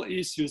legal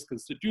issues,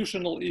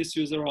 constitutional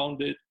issues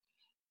around it.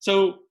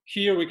 So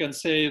here we can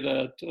say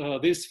that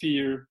this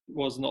fear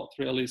was not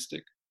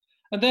realistic.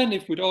 And then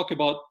if we talk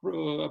about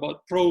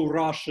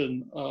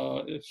pro-Russian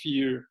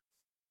fear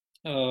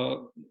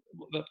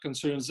that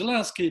concerns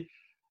Zelensky,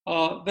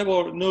 there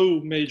were no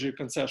major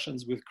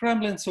concessions with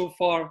Kremlin so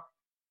far.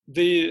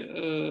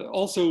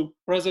 Also,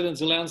 President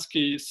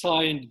Zelensky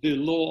signed the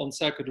law on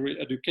secondary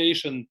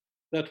education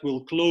that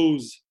will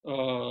close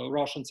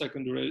Russian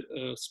secondary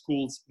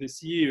schools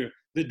this year.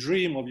 The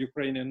dream of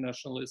Ukrainian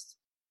nationalists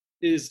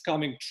is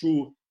coming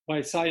true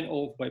by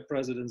sign-off by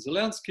President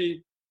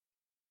Zelensky.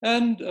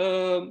 And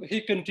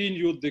he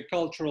continued the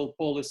cultural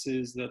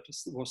policies that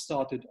were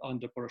started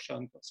under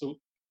Poroshenko. So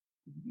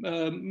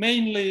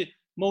mainly,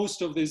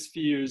 most of these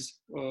fears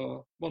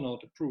were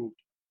not approved.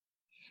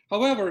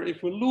 However,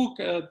 if we look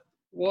at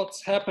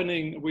what's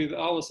happening with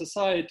our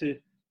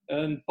society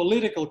and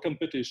political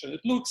competition,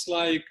 it looks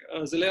like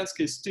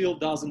Zelensky still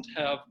doesn't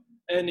have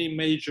any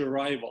major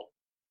rival.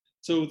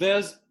 So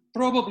there's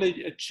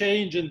probably a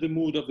change in the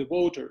mood of the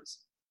voters,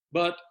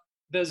 but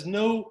there's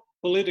no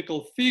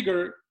political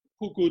figure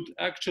who could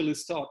actually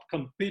start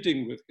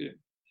competing with him.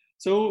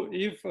 So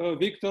if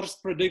Victor's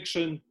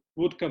prediction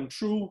would come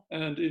true,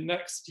 and in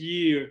next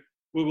year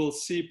we will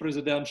see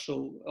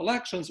presidential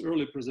elections,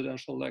 early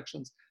presidential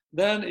elections,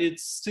 then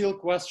it's still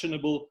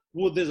questionable,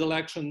 would these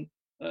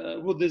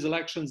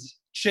elections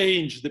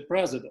change the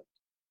president?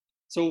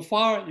 So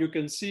far, you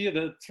can see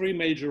that three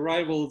major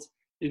rivals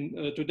in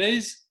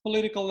today's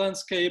political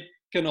landscape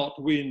cannot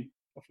win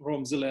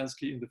from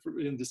Zelensky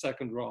in the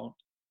second round.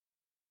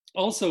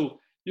 Also,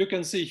 you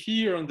can see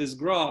here on this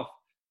graph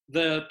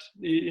that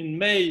in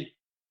May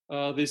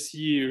this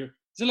year,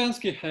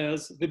 Zelensky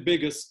has the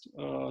biggest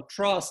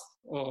trust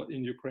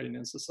in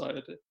Ukrainian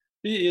society.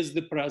 He is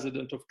the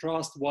president of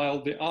trust,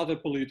 while the other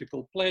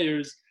political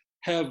players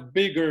have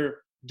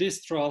bigger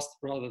distrust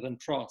rather than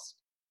trust.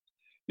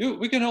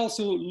 We can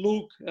also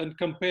look and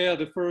compare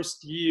the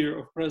first year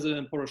of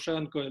President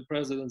Poroshenko and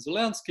President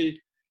Zelensky.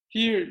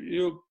 Here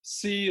you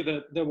see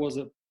that there was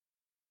a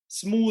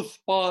smooth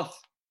path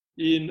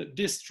in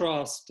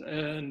distrust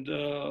and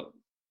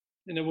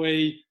in a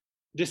way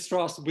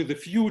distrust with the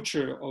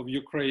future of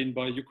Ukraine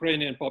by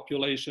Ukrainian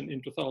population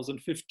in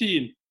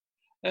 2015.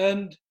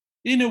 And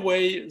in a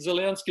way,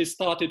 Zelensky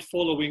started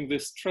following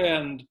this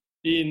trend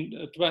in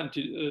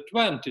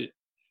 2020.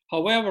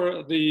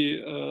 However,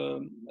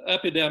 the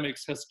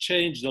epidemics has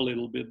changed a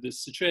little bit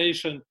this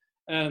situation,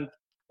 and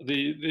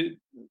the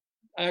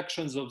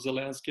actions of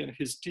Zelensky and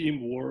his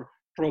team were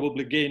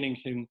probably gaining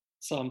him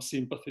some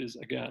sympathies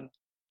again.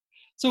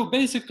 So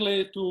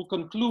basically, to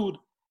conclude,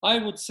 I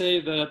would say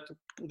that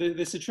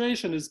the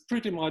situation is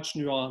pretty much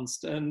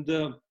nuanced, and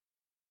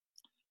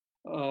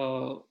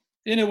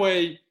in a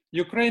way,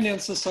 Ukrainian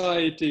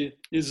society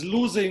is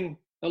losing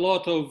a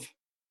lot of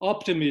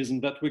optimism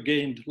that we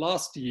gained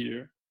last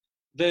year.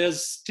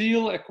 There's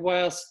still a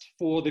quest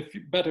for the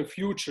better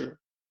future.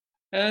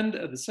 And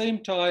at the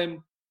same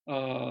time,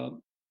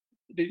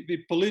 the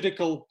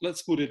political,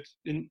 let's put it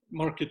in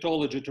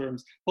marketology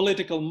terms,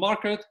 political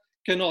market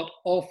cannot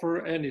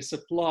offer any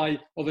supply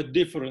of a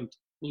different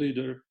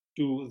leader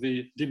to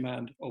the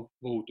demand of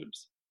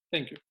voters.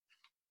 Thank you.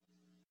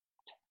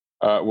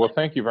 Well,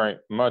 thank you very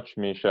much,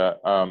 Misha.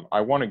 I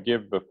want to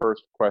give the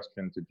first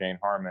question to Jane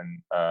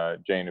Harman.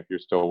 Jane, if you're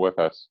still with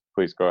us,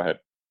 please go ahead.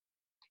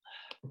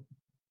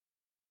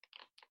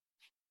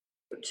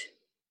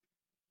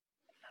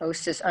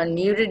 Host has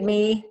unmuted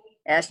me,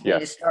 asked me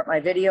to start my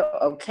video.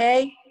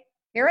 Okay,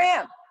 here I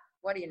am.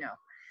 What do you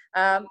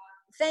know?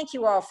 Thank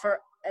you all for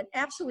an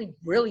absolutely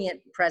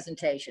brilliant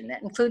presentation.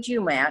 That includes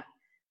you, Matt,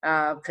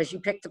 because you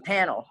picked the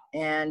panel.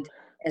 And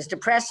as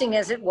depressing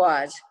as it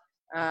was,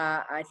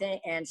 I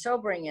think, and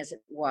sobering as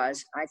it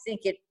was, I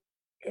think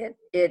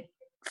it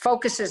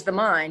focuses the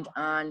mind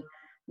on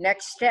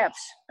next steps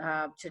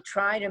to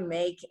try to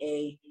make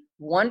a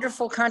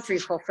wonderful country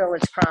fulfill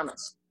its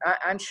promise.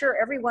 I'm sure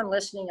everyone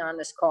listening on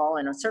this call,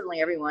 and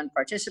certainly everyone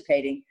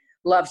participating,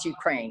 loves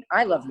Ukraine.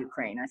 I love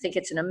Ukraine. I think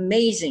it's an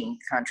amazing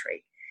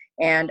country.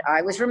 And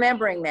I was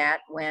remembering that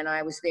when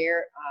I was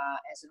there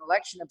as an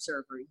election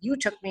observer. You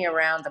took me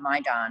around the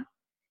Maidan,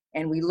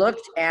 and we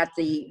looked at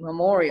the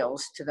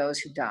memorials to those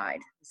who died,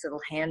 these little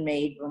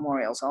handmade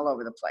memorials all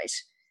over the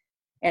place.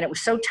 And it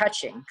was so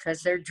touching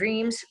because their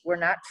dreams were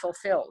not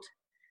fulfilled.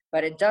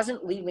 But it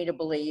doesn't lead me to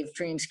believe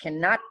dreams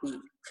cannot be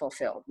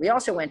fulfilled. We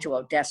also went to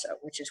Odessa,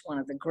 which is one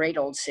of the great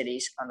old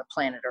cities on the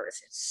planet Earth.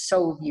 It's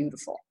so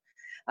beautiful.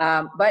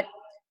 But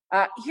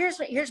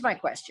here's my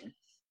question.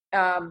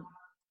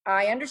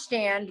 I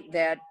understand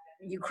that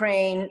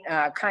Ukraine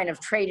kind of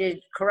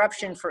traded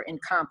corruption for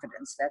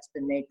incompetence. That's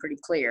been made pretty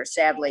clear.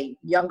 Sadly,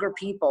 younger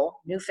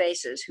people, new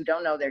faces who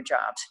don't know their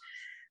jobs.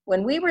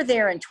 When we were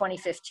there in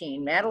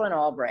 2015, Madeleine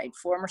Albright,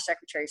 former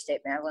Secretary of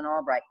State Madeleine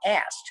Albright,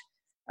 asked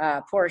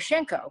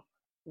Poroshenko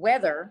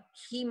whether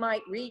he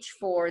might reach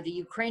for the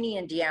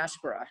Ukrainian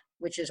diaspora,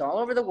 which is all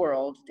over the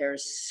world.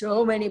 There's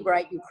so many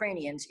bright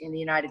Ukrainians in the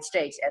United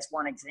States, as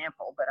one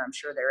example, but I'm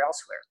sure they're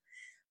elsewhere,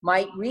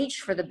 might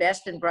reach for the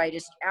best and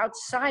brightest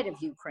outside of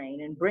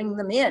Ukraine and bring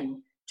them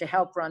in to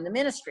help run the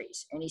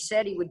ministries. And he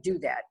said he would do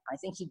that. I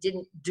think he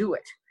didn't do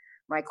it.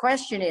 My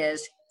question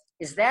is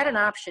that an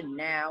option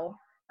now?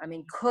 I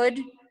mean, could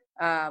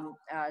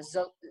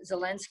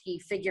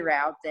Zelensky figure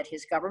out that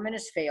his government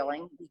is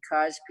failing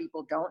because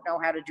people don't know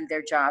how to do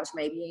their jobs,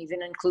 maybe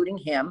even including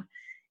him,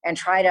 and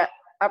try to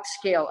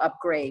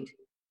upgrade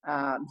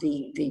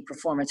the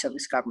performance of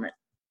his government?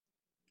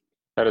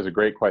 That is a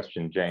great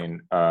question,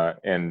 Jane.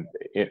 And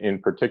in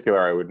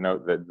particular, I would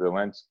note that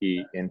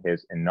Zelensky, in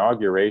his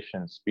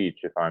inauguration speech,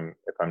 if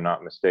I'm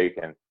not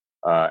mistaken,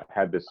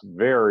 had this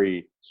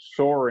very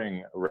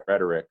soaring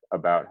rhetoric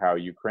about how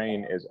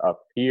Ukraine is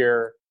up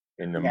here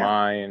in the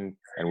mind,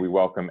 and we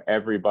welcome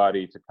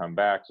everybody to come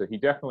back. So he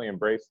definitely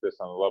embraced this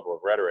on the level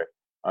of rhetoric.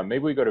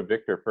 Maybe we go to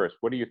Victor first.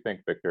 What do you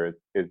think, Victor?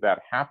 Is that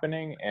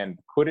happening, and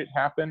could it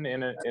happen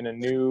in a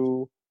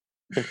new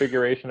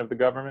configuration of the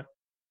government?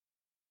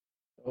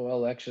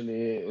 Well,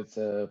 actually, it's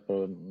a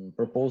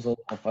proposal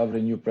of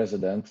every new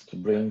president to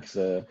bring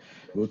the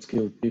good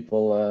skilled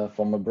people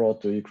from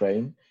abroad to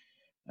Ukraine.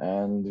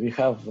 And we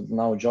have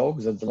now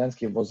jokes that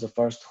Zelensky was the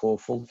first who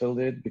fulfilled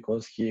it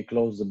because he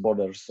closed the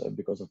borders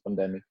because of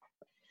pandemic.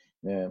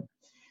 Yeah.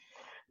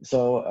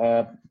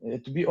 So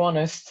to be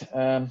honest,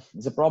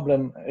 the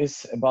problem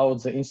is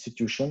about the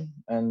institution.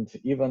 And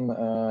even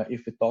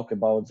if we talk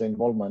about the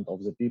involvement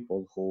of the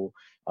people who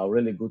are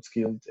really good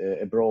skilled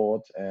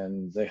abroad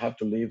and they have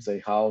to leave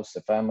their house,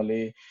 their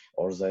family,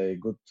 or their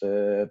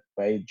good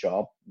paid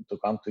job to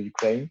come to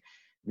Ukraine,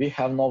 we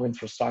have no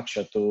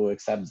infrastructure to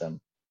accept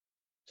them.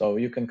 So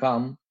you can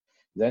come,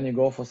 then you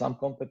go for some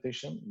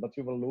competition, but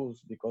you will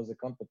lose because the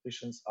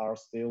competitions are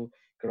still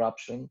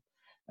corruption.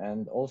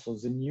 And also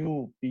the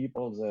new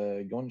people,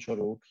 the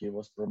Goncharuk, he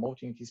was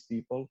promoting his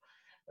people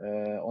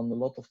on a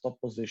lot of top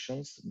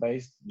positions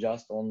based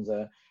just on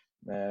the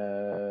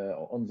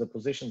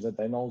positions that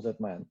I know that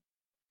man.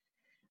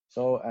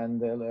 So, and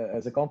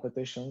the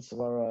competitions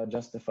were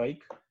just a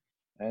fake,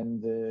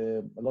 and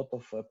a lot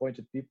of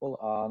appointed people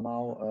are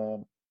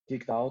now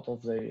kicked out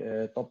of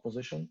the top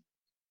position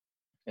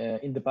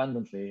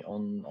independently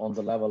on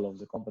the level of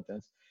the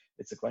competence.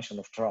 It's a question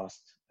of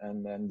trust,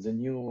 and then the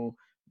new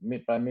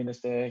prime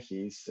minister,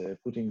 he's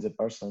putting the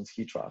persons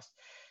he trusts.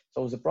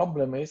 So the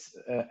problem is,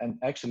 and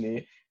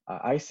actually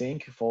I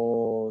think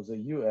for the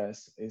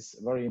US is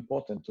very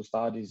important to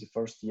study the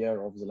first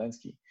year of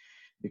Zelensky,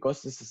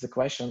 because this is the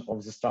question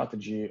of the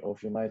strategy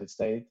of United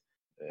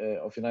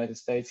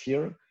States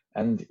here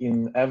and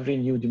in every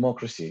new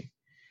democracy.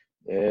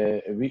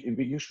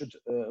 You should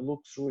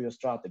look through your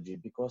strategy,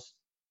 because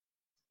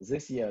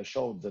this year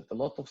showed that a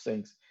lot of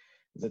things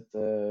that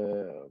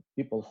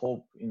people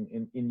hope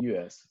in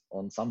US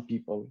on some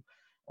people,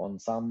 on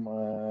some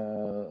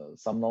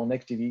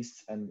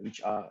non-activists, and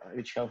which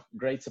have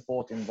great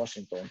support in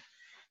Washington,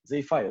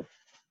 they failed.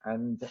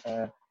 And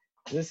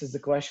this is the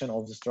question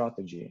of the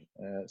strategy.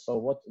 So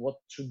what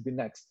should be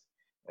next?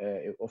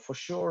 For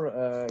sure,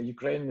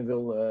 Ukraine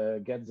will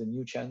get the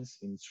new chance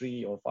in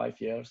 3 or 5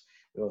 years.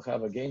 We will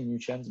have again new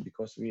chance,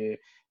 because we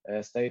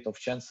a state of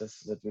chances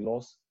that we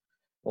lost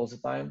all the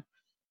time.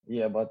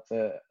 Yeah, but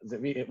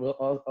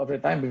every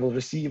time we will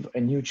receive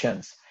a new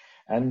chance.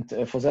 And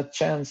for that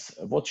chance,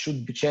 what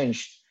should be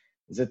changed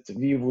that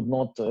we would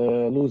not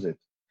lose it?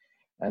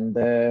 And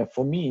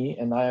for me,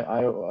 and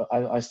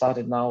I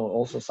started now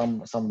also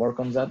some work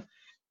on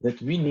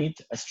that we need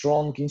a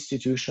strong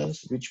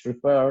institutions which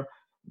prepare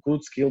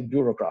good skilled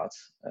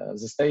bureaucrats,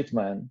 the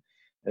statesmen,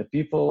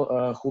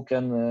 people who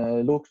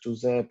can look to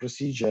the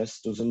procedures,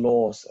 to the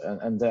laws,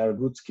 and they are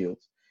good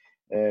skilled.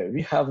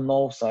 We have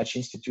no such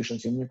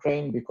institutions in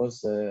Ukraine,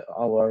 because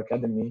our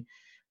Academy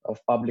of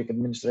Public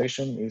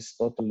Administration is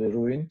totally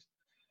ruined.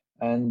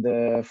 And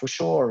for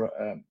sure,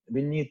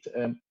 we need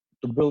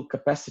to build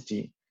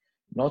capacity,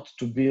 not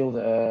to build,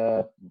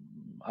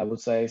 I would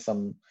say,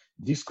 some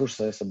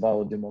discourses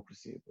about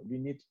democracy. We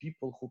need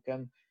people who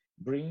can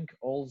bring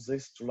all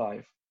this to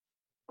life.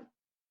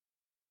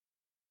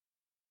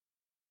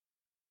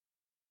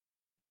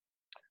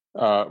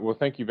 Well,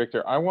 thank you,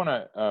 Victor. I want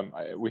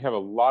to, we have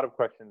a lot of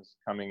questions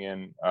coming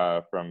in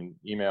from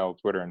email,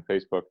 Twitter, and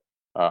Facebook.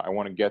 I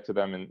want to get to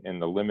them in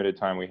the limited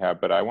time we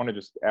have, but I want to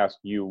just ask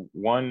you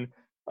one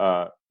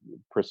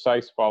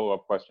precise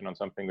follow-up question on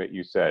something that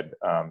you said.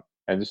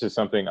 And this is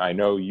something I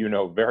know you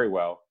know very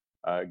well,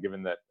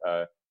 given that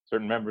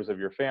certain members of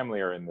your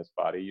family are in this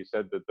body. You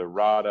said that the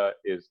Rada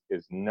is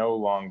no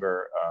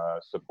longer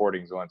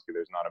supporting Zelensky.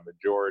 There's not a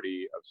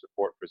majority of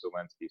support for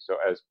Zelensky. So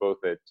as both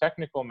a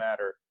technical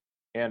matter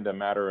and a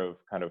matter of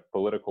kind of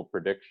political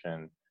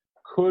prediction,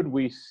 could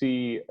we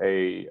see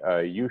a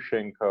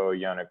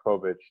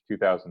Yushchenko-Yanukovych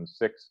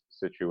 2006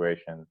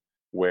 situation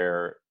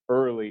where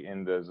early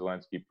in the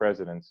Zelensky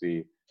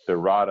presidency, the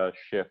Rada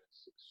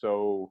shifts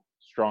so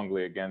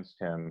strongly against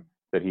him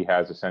that he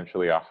has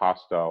essentially a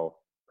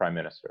hostile prime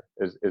minister?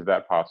 Is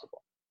that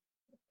possible?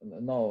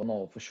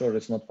 No, for sure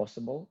it's not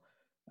possible.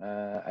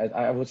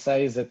 I would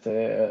say that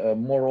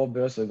more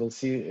obvious,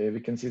 we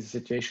can see the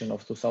situation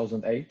of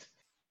 2008,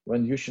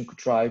 when Yushchenko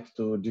tried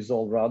to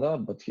dissolve Rada,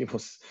 but he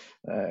was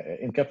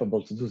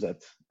incapable to do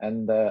that.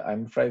 And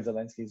I'm afraid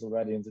Zelensky is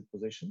already in that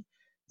position,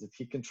 that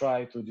he can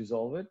try to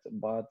dissolve it,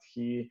 but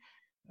he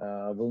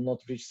will not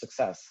reach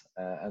success.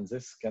 And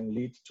this can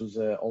lead to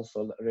the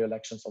also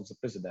re-elections of the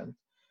president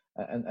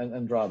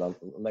and Rada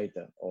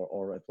later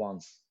or at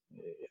once.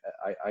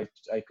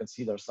 I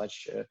consider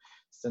such a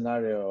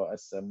scenario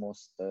as the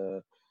most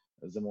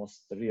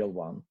real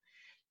one.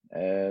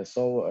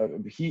 So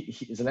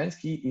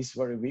Zelensky is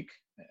very weak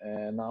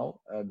now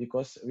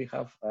because we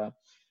have a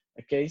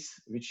case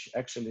which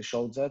actually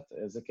showed that,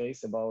 the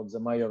case about the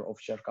mayor of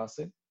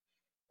Cherkasy,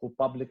 who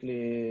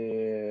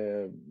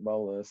publicly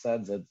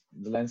said that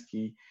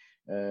Zelensky,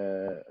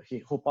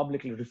 who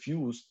publicly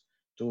refused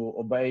to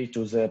obey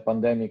to the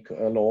pandemic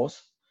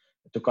laws,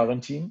 to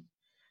quarantine,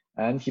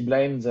 and he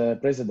blamed the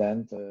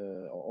president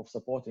of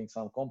supporting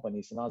some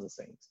companies and other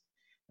things.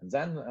 And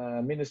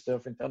then Minister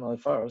of Internal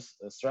Affairs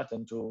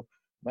threatened to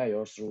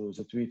mayor through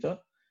the Twitter,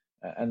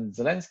 and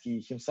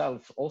Zelensky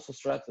himself also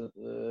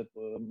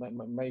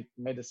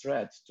made a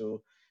threat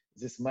to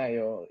this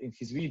mayor in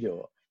his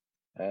video,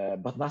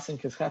 but nothing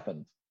has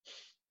happened.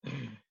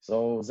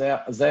 So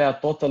they are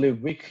totally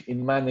weak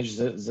in manage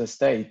the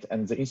state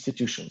and the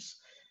institutions.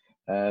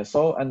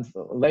 And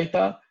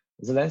later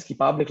Zelensky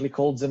publicly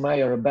called the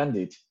mayor a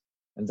bandit,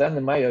 and then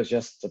the mayor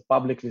just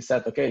publicly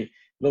said, "Okay,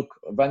 look,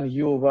 when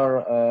you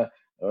were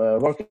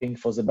working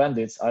for the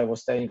bandits, I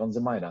was staying on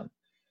the Maidan."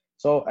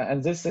 So,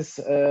 and this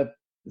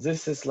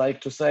is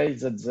like to say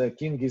that the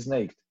king is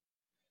naked.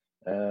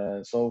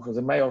 So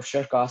the mayor of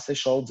Cherkasy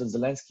showed that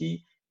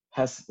Zelensky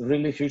has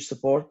really huge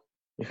support.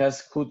 He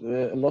has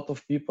a lot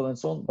of people and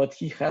so on, but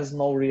he has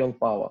no real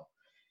power.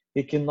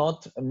 He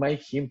cannot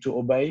make him to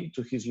obey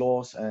to his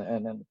laws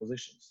and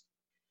positions.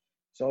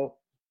 So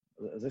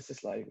this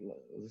is like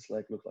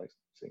look like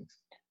things.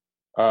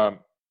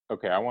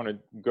 Okay, I want to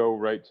go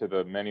right to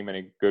the many,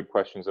 many good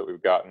questions that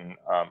we've gotten.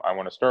 I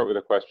want to start with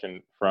a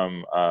question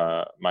from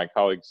my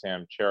colleague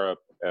Sam Cherup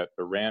at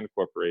the RAND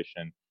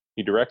Corporation.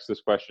 He directs this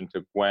question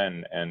to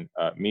Gwen, and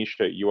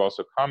Misha, you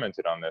also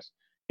commented on this.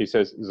 He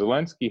says,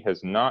 Zelensky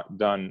has not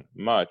done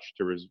much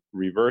to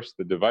reverse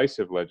the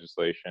divisive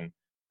legislation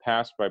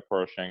passed by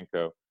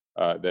Poroshenko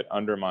that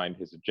undermined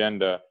his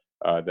agenda,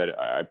 that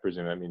I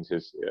presume that means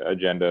his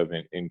agenda of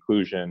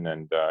inclusion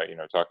and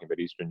talking about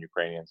Eastern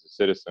Ukrainians as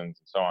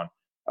citizens and so on.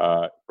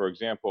 For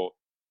example,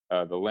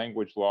 the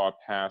language law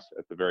passed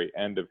at the very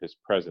end of his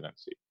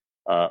presidency.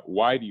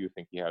 Why do you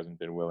think he hasn't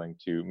been willing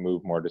to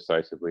move more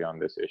decisively on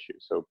this issue?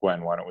 So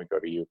Gwen, why don't we go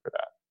to you for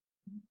that?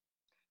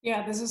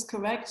 Yeah, this is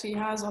correct. He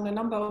has on a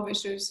number of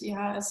issues. He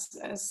has,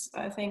 as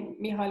I think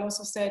Mikhail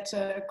also said,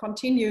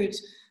 continued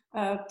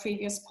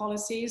previous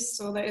policies.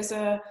 So there is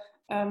a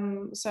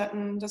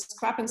certain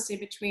discrepancy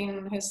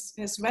between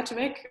his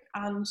rhetoric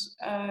and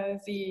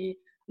the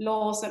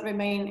laws that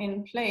remain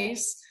in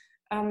place.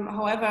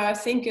 However, I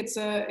think it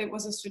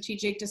was a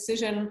strategic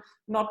decision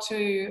not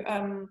to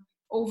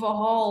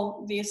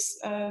overhaul these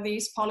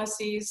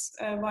policies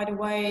right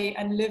away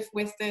and live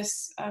with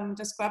this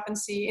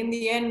discrepancy. In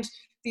the end,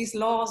 these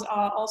laws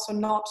are also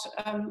not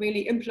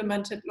really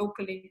implemented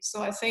locally.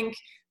 So I think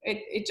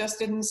it just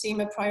didn't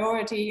seem a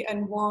priority,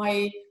 and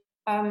why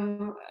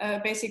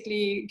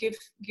basically give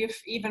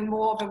even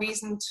more of a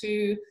reason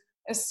to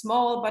a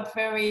small but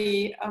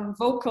very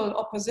vocal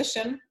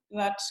opposition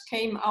that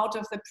came out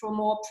of the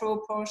more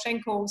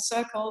pro-Poroshenko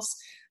circles.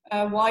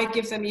 Why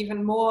give them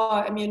even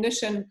more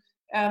ammunition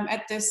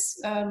at this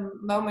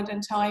moment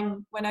in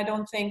time when I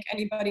don't think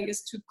anybody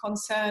is too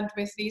concerned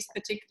with these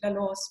particular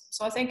laws?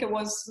 So I think it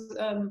was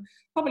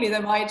probably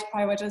the right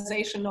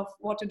prioritization of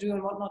what to do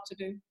and what not to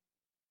do.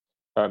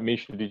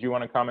 Misha, did you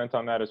want to comment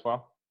on that as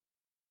well?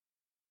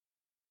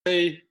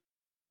 I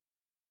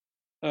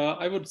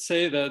would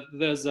say that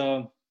there's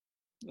an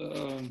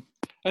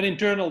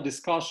internal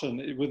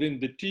discussion within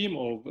the team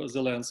of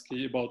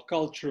Zelensky about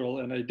cultural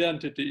and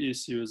identity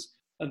issues,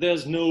 and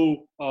there's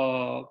no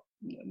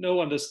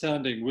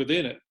understanding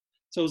within it.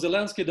 So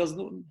Zelensky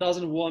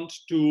doesn't want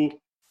to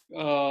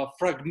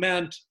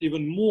fragment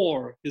even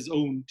more his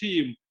own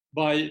team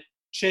by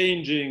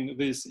changing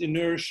this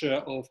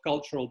inertia of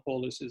cultural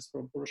policies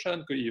from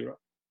Poroshenko era.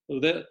 So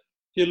that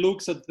he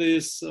looks at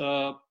this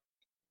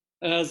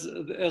as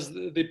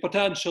the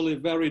potentially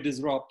very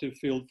disruptive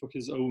field for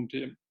his own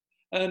team.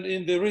 And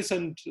in the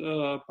recent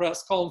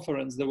press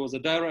conference, there was a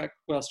direct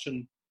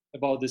question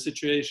about the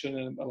situation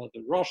and about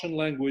the Russian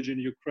language in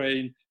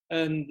Ukraine,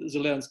 and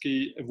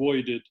Zelensky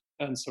avoided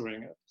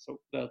answering it. So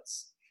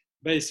that's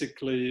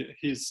basically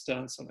his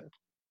stance on it.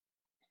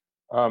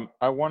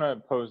 I want to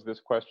pose this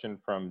question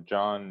from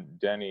John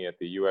Denny at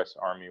the U.S.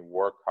 Army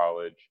War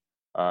College.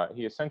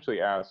 He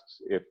essentially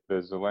asks if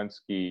the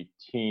Zelensky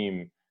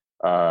team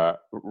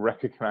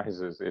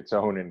recognizes its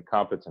own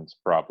incompetence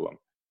problem.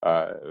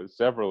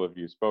 Several of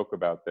you spoke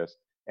about this,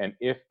 and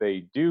if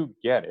they do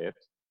get it,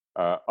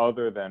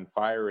 other than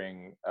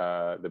firing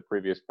the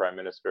previous prime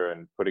minister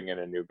and putting in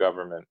a new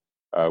government,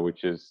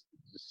 which is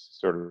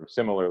sort of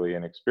similarly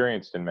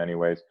inexperienced in many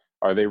ways,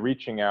 are they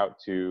reaching out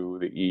to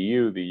the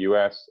EU, the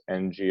US,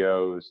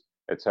 NGOs,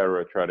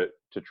 etc.,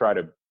 to try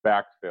to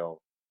backfill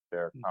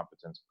their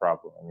competence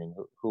problem? I mean,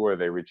 who are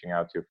they reaching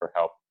out to for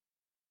help?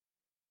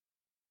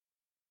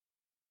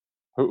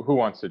 Who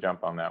wants to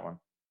jump on that one?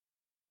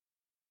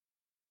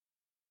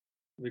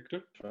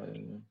 Victor?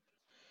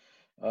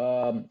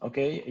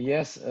 Okay,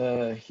 yes,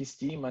 his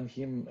team and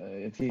him,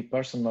 he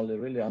personally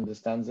really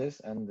understands this.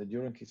 And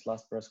during his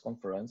last press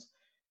conference,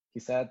 he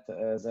said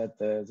that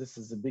this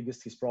is the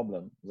biggest his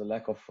problem, the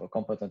lack of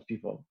competent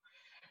people.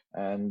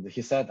 And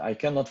he said, I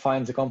cannot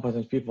find the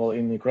competent people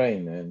in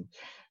Ukraine.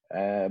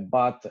 And,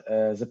 but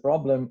the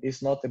problem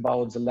is not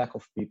about the lack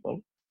of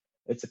people.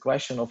 It's a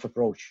question of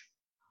approach.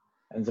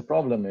 And the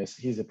problem is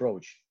his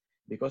approach.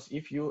 Because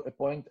if you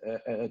appoint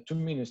 2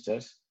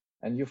 ministers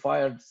and you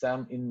fired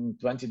them in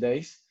 20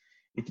 days,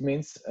 it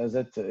means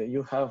that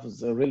you have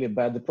a really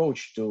bad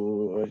approach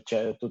to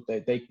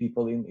take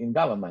people in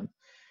government.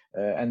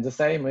 And the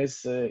same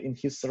is in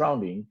his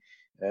surrounding.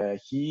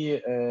 He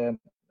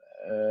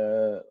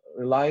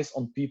relies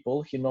on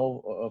people he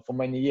knows for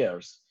many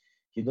years.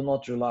 He do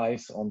not rely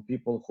on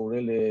people who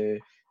really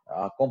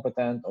are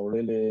competent or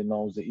really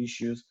knows the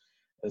issues.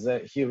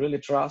 He really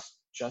trusts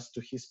just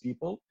to his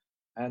people,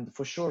 and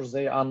for sure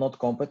they are not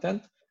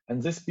competent.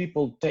 And these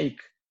people take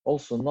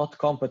also not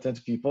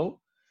competent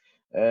people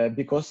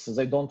because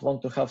they don't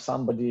want to have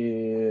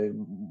somebody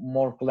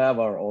more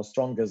clever or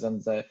stronger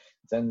than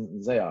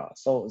they are.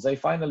 So they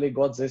finally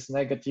got this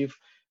negative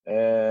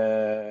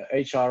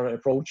HR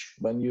approach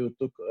when you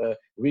took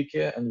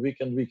weaker and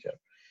weaker and weaker.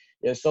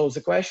 Yeah, so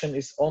the question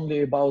is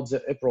only about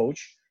the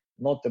approach,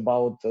 not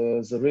about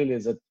the really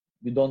that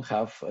we don't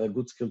have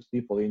good skilled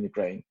people in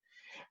Ukraine.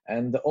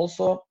 And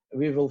also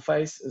we will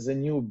face the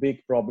new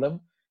big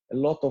problem. A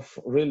lot of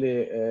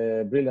really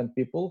brilliant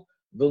people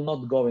will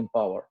not go in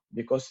power,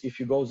 because if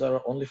you go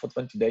there only for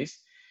 20 days,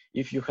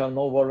 if you have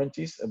no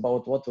warranties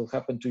about what will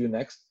happen to you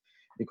next,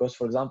 because,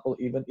 for example,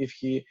 even if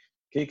he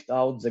kicked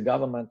out the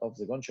government of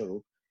the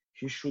Goncharuk,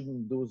 he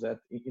shouldn't do that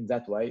in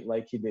that way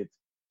like he did.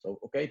 So,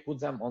 okay, put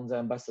them on the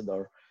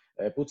ambassador,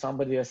 put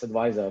somebody as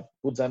advisor,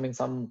 put them in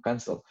some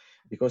council,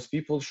 because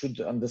people should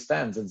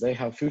understand that they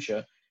have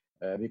future,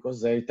 because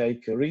they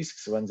take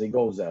risks when they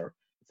go there.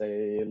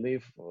 They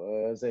live,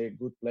 they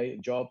good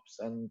jobs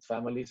and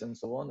families and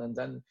so on, and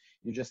then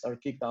you just are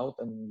kicked out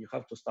and you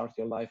have to start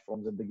your life from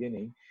the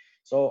beginning.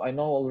 So I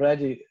know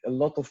already a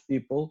lot of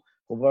people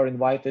who were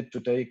invited to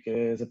take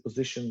the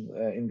position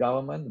in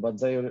government, but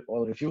they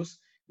all refuse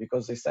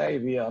because they say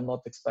we are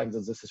not expect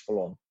that this is for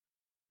long.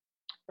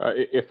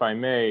 If I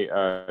may,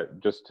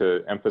 just to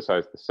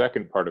emphasize the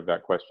second part of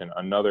that question,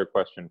 another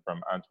question from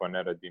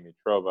Antoinetta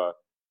Dimitrova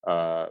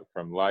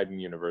from Leiden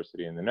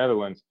University in the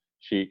Netherlands.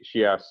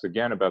 She asks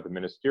again about the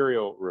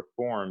ministerial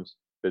reforms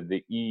that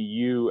the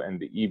EU and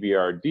the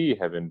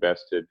EBRD have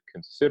invested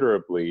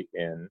considerably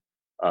in,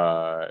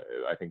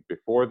 I think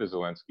before the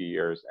Zelensky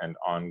years and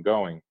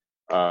ongoing.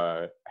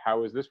 How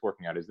is this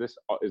working out? Is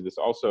this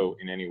also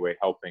in any way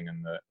helping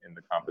in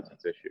the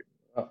competence issue?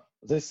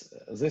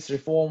 This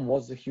reform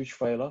was a huge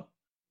failure,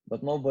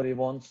 but nobody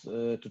wants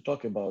to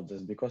talk about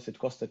this because it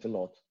costed a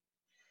lot.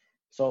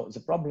 So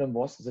the problem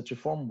was that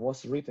reform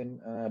was written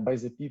by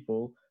the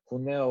people who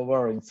never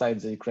were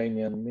inside the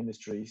Ukrainian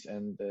ministries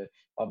and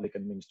public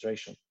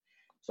administration.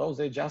 So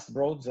they just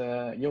brought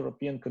the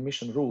European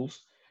Commission rules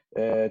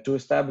to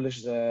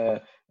establish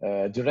the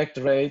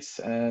directorates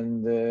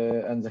and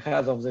the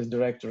heads of these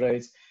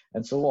directorates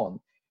and so on.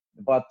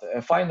 But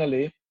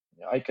finally,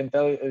 I can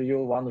tell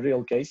you one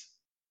real case.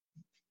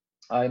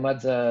 I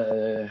met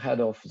the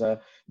head of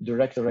the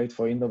Directorate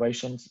for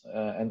Innovations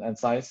and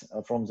Science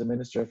from the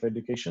Ministry of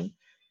Education,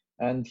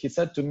 and he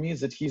said to me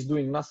that he's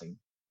doing nothing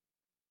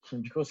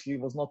because he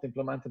was not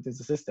implemented in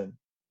the system.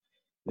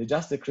 They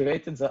just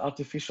created the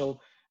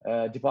artificial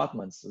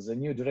departments, the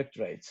new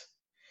directorates,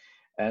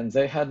 and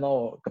they had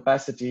no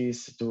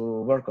capacities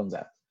to work on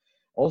that.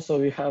 Also,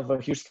 we have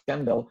a huge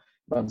scandal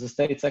when the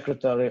state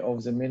secretary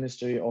of the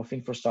Ministry of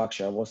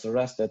Infrastructure was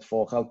arrested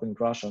for helping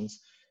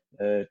Russians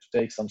to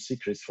take some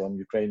secrets from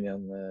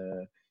Ukrainian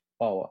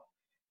power.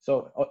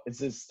 So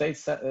the state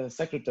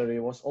secretary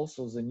was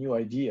also the new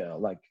idea.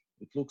 Like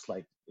it looked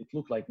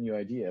like new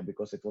idea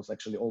because it was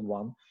actually old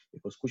one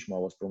because Kuchma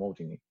was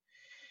promoting it.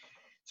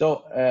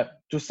 So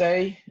to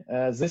say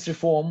this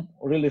reform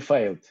really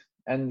failed,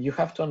 and you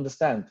have to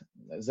understand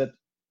that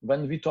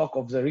when we talk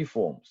of the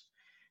reforms,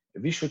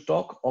 we should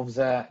talk of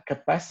the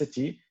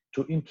capacity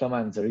to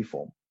implement the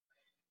reform,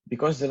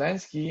 because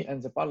Zelensky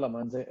and the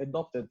parliament, they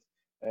adopted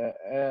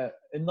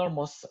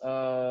enormous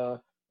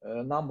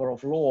number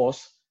of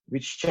laws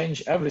which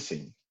change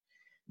everything,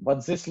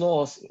 but these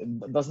laws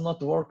does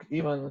not work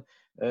even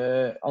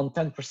on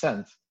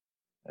 10%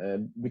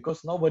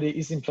 because nobody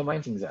is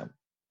implementing them.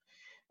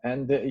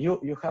 And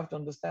you have to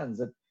understand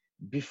that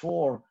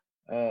before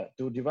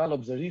to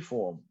develop the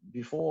reform,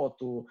 before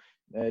to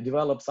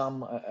develop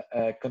some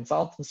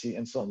consultancy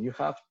and so on, you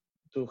have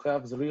to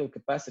have the real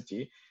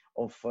capacity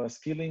of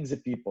skilling the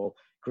people,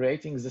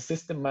 creating the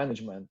system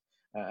management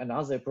and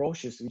other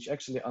approaches which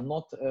actually are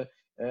not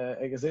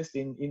exist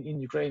in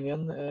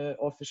Ukrainian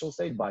official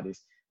state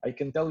bodies. I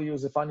can tell you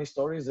the funny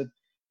stories that,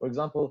 for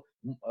example,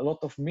 a lot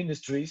of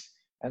ministries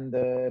and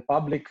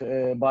public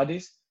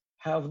bodies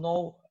have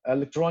no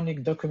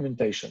electronic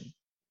documentation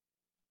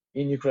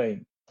in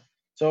Ukraine.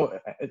 So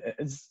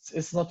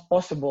it's not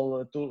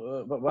possible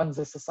to, when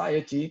the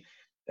society,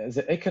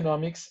 the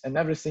economics and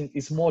everything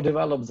is more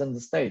developed than the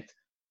state,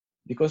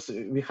 because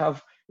we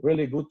have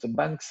really good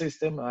bank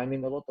system. I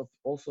mean, a lot of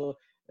also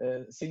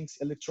things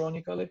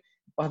electronically,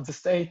 but the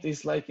state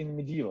is like in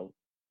medieval.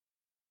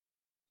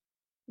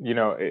 You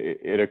know,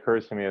 it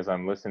occurs to me as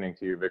I'm listening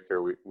to you,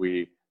 Victor,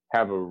 we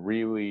have a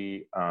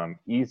really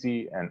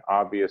easy and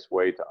obvious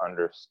way to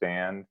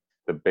understand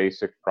the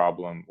basic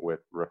problem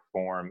with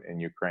reform in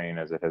Ukraine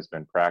as it has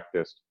been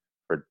practiced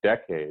for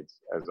decades,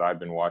 as I've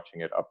been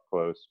watching it up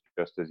close,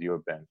 just as you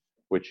have been,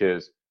 which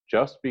is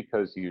just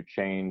because you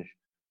change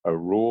a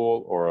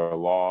rule or a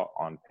law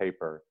on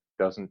paper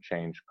doesn't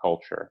change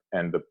culture.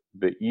 And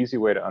the easy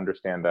way to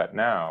understand that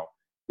now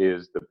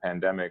is the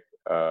pandemic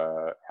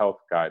health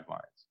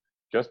guidelines.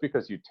 Just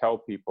because you tell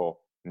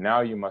people,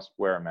 now you must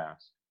wear a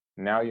mask,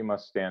 now you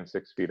must stand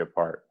 6 feet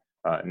apart,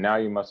 now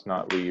you must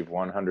not leave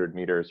 100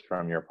 meters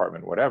from your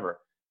apartment, whatever.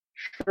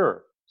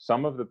 Sure,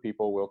 some of the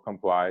people will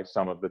comply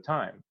some of the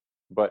time,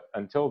 but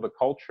until the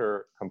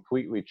culture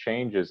completely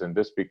changes and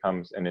this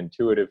becomes an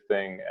intuitive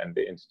thing and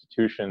the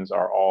institutions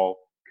are all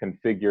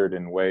configured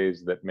in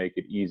ways that make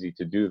it easy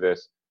to do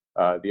this,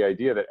 the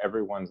idea that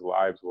everyone's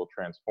lives will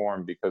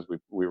transform because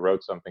we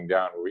wrote something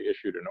down or we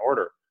issued an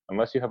order,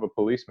 unless you have a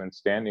policeman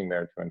standing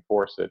there to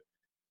enforce it,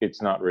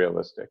 it's not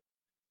realistic.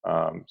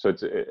 So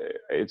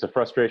it's a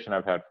frustration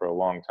I've had for a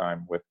long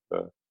time with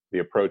the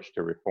approach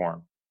to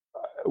reform.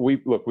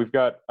 We've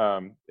got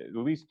at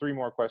least 3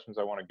 more questions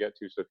I want to get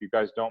to. So if you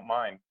guys don't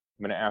mind,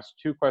 I'm going to ask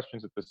 2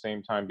 questions at the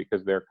same time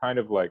because they're kind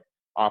of like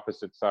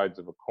opposite sides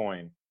of a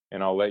coin,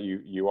 and I'll let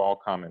you all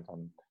comment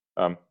on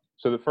them.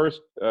 So the first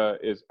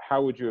is,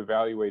 how would you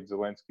evaluate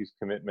Zelensky's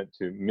commitment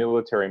to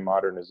military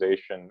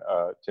modernization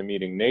to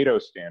meeting NATO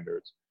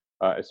standards,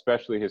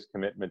 especially his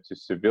commitment to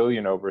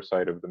civilian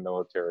oversight of the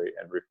military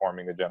and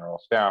reforming the general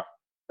staff?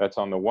 That's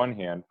on the one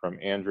hand from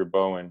Andrew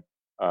Bowen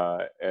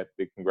at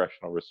the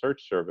Congressional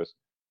Research Service.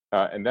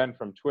 And then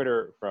from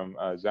Twitter, from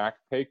Zach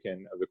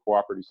Pakin of the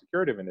Cooperative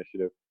Security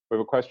Initiative, we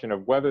have a question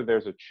of whether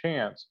there's a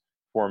chance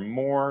for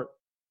more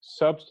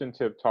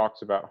substantive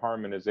talks about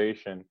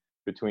harmonization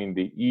between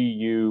the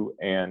EU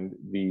and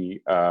the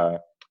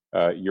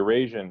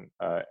Eurasian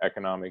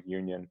Economic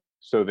Union,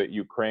 so that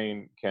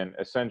Ukraine can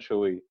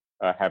essentially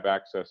have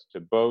access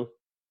to both,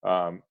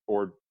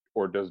 or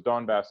does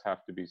Donbas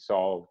have to be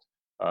solved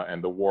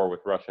and the war with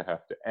Russia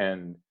have to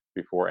end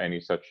before any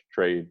such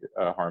trade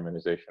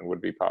harmonization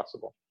would be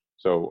possible?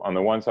 So on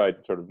the one side,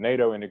 sort of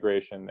NATO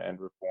integration and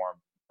reform.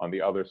 On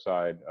the other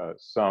side,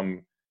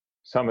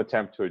 some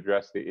attempt to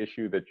address the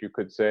issue that you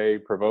could say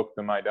provoked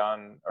the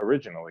Maidan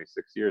originally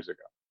 6 years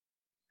ago.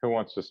 Who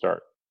wants to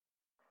start?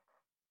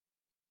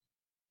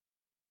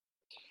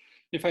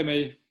 If I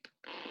may.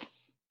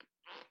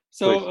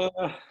 So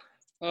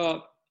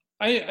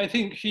I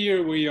think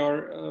here we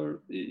are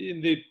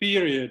in the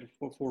period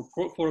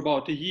for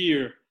about a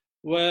year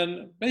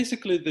when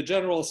basically the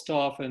General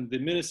Staff and the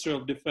Ministry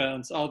of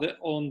Defense are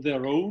on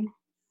their own,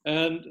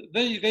 and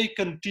they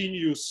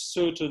continue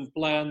certain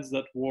plans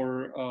that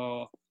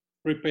were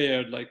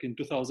prepared like in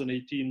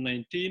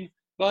 2018-19,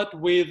 but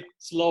with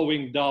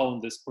slowing down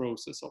this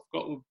process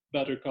of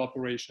better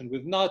cooperation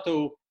with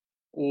NATO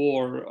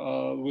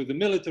or with the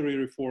military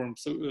reform,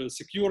 so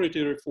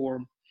security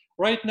reform.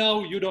 Right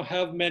now, you don't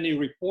have many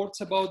reports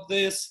about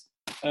this,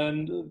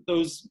 and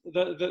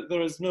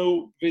there is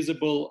no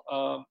visible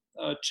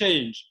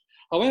change.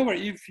 However,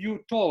 if you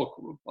talk,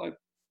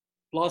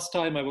 last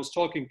time I was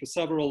talking to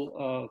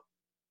several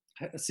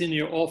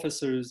senior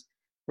officers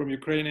from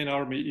Ukrainian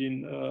army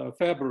in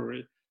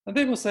February, and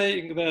they were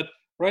saying that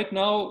right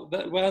now,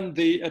 that when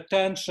the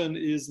attention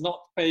is not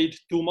paid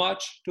too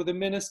much to the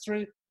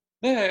ministry,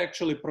 they're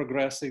actually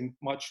progressing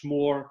much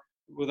more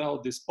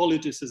without this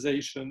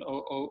politicization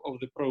of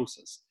the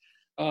process.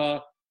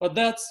 But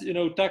that's,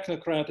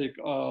 technocratic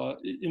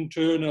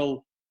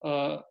internal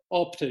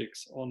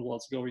optics on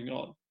what's going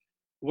on.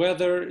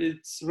 Whether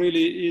it's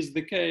really is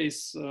the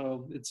case,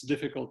 it's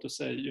difficult to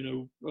say.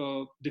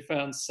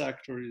 Defense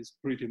sector is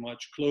pretty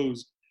much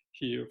closed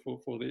here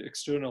for the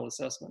external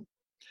assessment.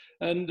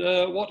 And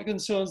what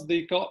concerns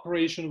the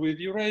cooperation with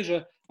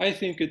Eurasia, I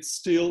think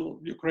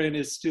Ukraine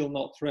is still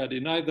not ready,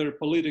 neither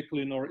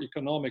politically nor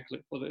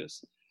economically for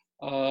this.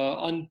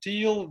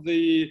 Until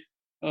the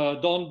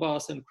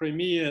Donbas and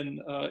Crimean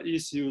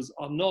issues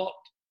are not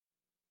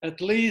at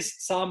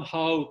least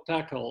somehow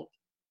tackled,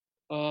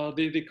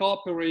 the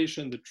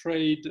cooperation, the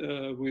trade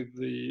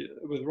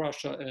with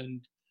Russia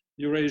and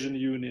Eurasian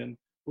Union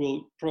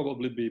will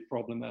probably be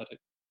problematic.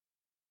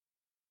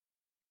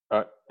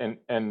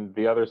 And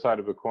the other side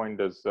of the coin,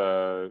 does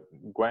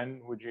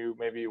Gwen, would you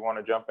maybe want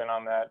to jump in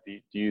on that? Do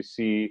you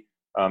see,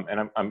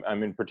 and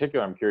I'm in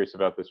particular, I'm curious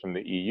about this from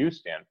the EU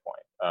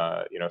standpoint.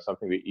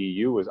 Something the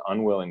EU was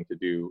unwilling to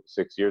do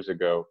 6 years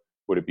ago.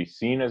 Would it be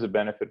seen as a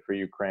benefit for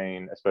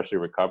Ukraine, especially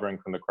recovering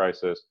from the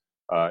crisis?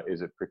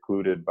 Is it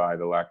precluded by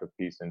the lack of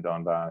peace in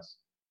Donbas?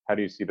 How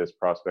do you see this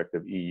prospect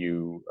of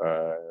EU,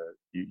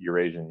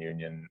 Eurasian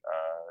Union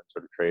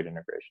sort of trade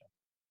integration?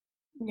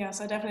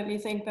 Yes, I definitely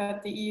think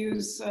that the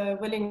EU's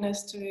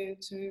willingness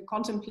to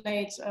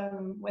contemplate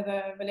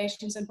whether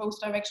relations in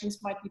both directions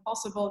might be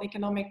possible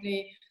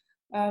economically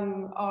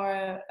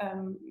are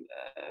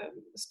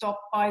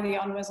stopped by the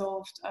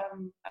unresolved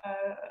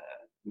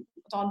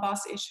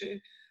Donbas issue.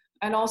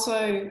 And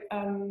also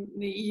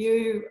the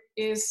EU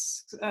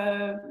is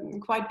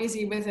quite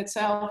busy with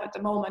itself at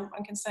the moment,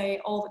 one can say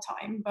all the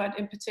time, but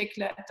in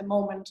particular at the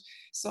moment.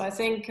 So I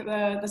think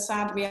the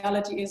sad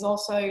reality is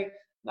also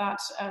that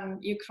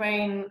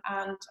Ukraine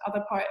and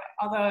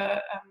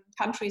other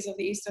countries of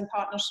the Eastern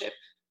Partnership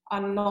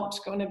are not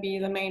going to be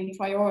the main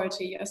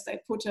priority, as they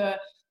put a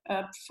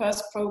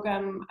first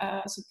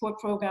support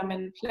program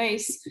in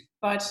place,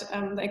 but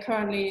they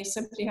currently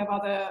simply have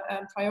other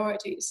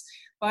priorities.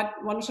 But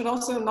one should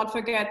also not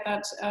forget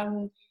that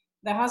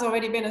there has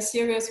already been a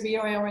serious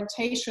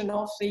reorientation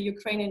of the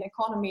Ukrainian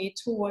economy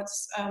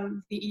towards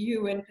the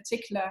EU in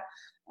particular.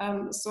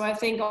 So I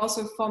think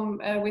also from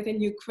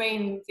within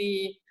Ukraine,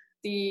 the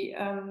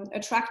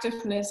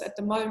attractiveness at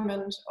the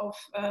moment of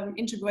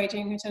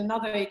integrating into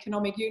another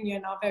economic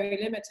union are very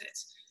limited.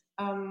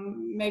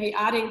 Maybe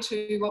adding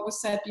to what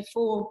was said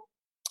before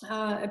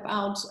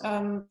about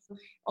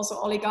also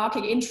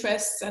oligarchic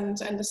interests and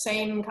the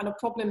same kind of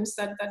problems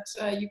that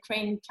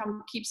Ukraine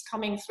keeps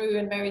coming through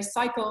in various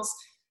cycles.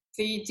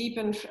 The deep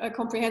and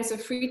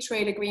comprehensive free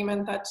trade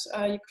agreement that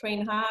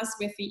Ukraine has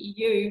with the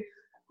EU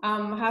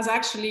has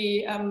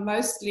actually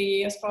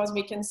mostly, as far as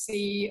we can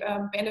see,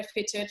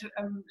 benefited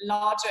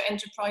larger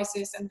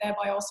enterprises and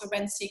thereby also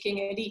rent-seeking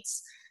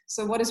elites.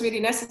 So what is really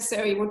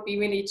necessary would be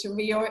really to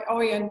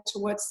reorient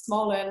towards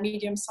smaller and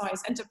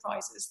medium-sized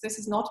enterprises. This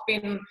has not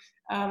been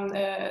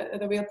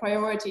the real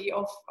priority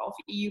of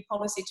EU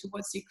policy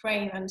towards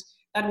Ukraine, and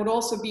that would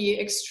also be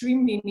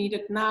extremely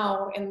needed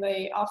now in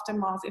the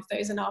aftermath, if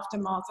there is an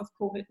aftermath of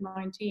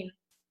COVID-19.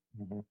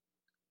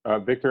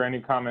 Mm-hmm. Victor,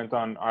 any comment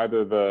on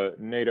either the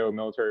NATO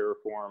military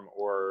reform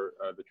or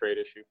the trade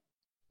issue?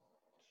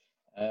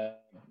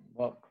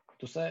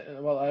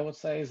 Well, I would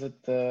say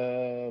that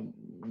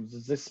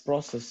this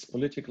process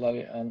politically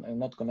and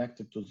not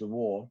connected to the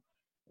war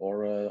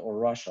or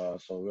Russia.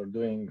 So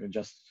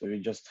we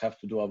just have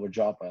to do our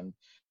job, and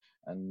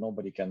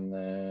nobody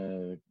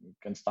can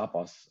stop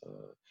us.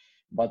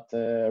 But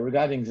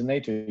regarding the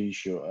NATO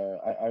issue,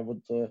 I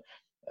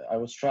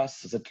would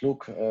stress that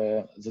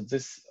that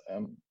this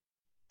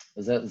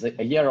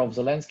the year of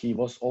Zelensky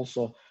was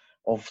also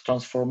of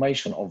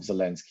transformation of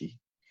Zelensky.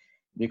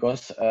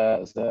 Because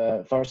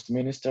the first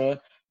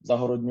minister,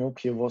 Zahorodnyuk,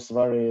 he was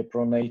very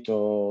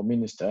pro-NATO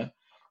minister.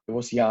 He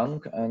was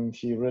young and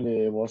he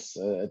really was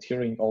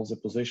adhering all the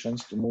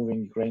positions to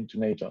moving Ukraine to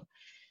NATO.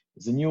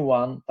 The new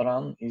one,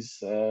 Taran, is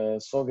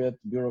a Soviet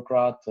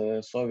bureaucrat,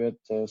 Soviet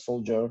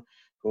soldier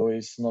who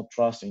is not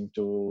trusting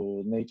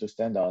to NATO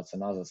standards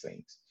and other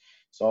things.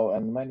 So,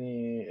 and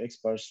many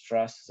experts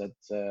stress that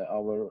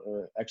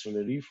our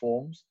actually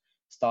reforms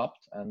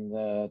stopped and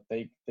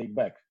take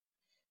back.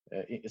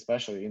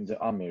 Especially in the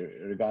army,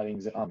 regarding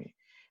the army.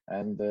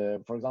 And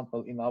for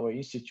example, in our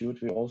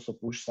institute, we also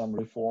push some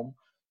reform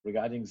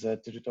regarding the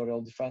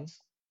territorial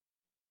defense.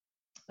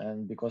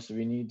 And because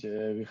we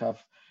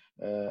have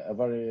a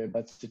very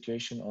bad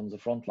situation on the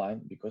front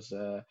line, because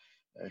a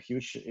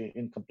huge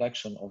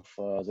incompletion of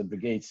the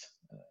brigades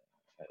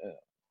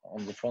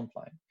on the front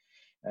line.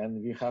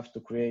 And we have to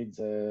create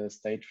the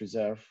state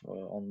reserve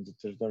on the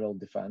territorial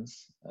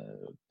defense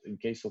in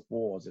case of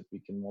war, that we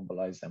can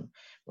mobilize them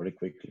very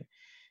quickly.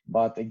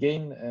 But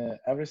again,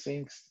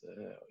 everything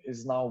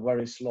is now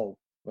very slow.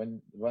 When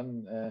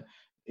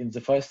in the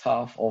first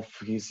half of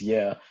his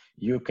year,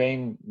 you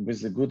came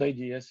with the good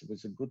ideas,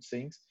 with the good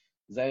things,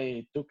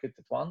 they took it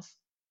at once,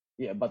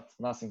 yeah, but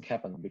nothing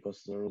happened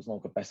because there was no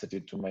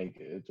capacity to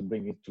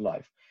bring it to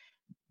life.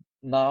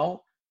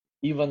 Now,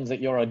 even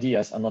your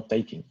ideas are not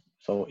taking.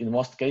 So in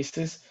most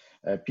cases,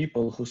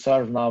 people who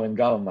serve now in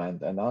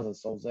government and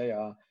others, so they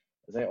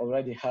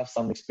already have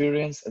some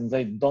experience and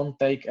they don't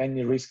take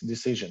any risk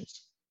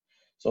decisions.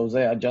 So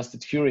they are just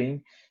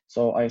adhering.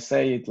 So I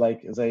say it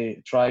like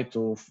they try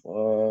to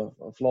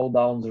flow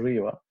down the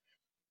river.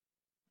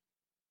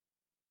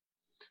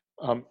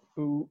 In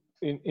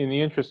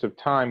the interest of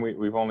time,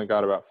 we've only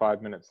got about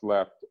 5 minutes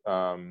left.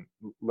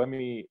 Let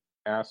me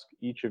ask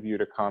each of you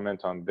to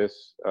comment on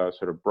this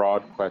sort of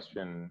broad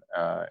question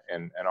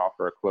and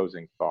offer a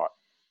closing thought.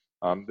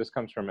 This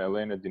comes from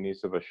Elena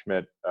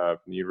Denisova-Schmidt from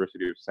the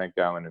University of St.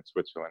 Gallen in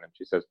Switzerland. And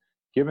she says,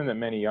 given that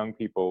many young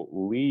people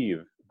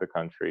leave the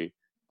country,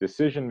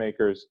 decision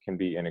makers can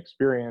be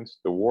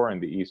inexperienced, the war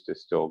in the East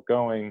is still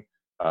going,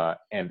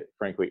 and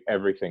frankly,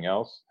 everything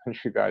else that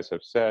you guys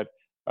have said.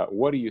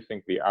 What do you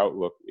think the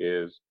outlook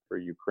is for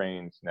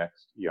Ukraine's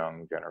next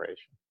young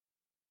generation?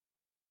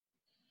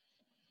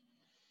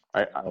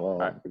 Go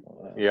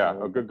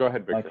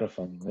ahead, Victor.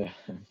 Microphone, yeah.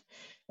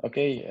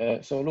 Okay,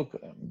 so look,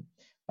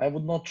 I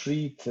would not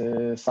treat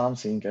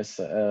something as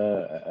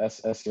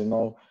you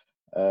know,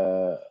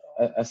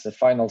 as a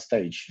final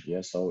stage.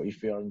 Yeah, so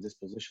if we are in this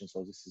position,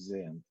 so this is the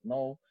end.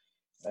 No,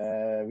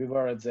 we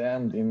were at the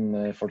end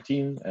in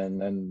 14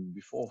 and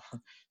before.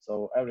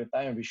 So every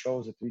time we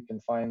show that we can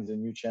find the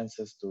new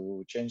chances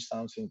to change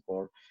something,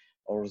 or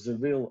the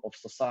will of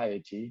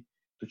society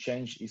to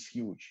change is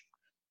huge.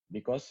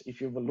 Because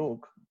if you will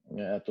look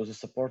to the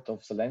support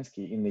of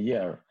Zelensky in a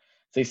year,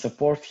 they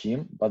support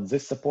him, but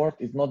this support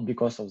is not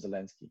because of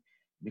Zelensky,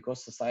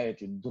 because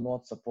society do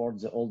not support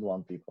the old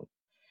one people.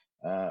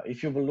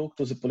 If you will look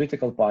to the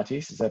political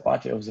parties, the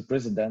party of the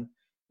president,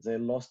 they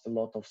lost a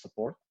lot of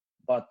support,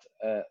 but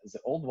the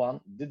old one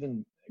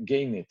didn't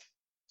gain it.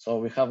 So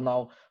we have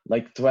now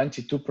like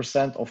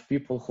 22% of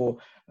people who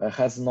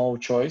has no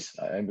choice.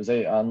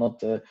 They are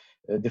not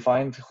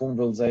defined whom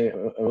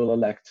will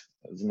elect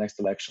the next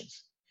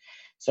elections.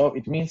 So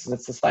it means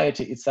that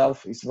society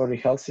itself is very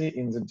healthy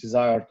in the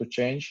desire to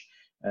change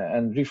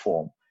and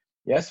reform.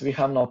 Yes, we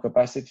have no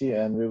capacity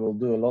and we will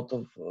do a lot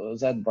of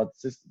that, but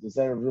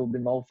there will be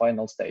no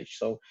final stage.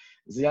 So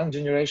the young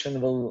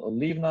generation will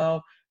leave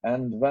now,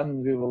 and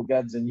when we will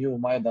get the new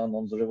Maidan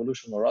on the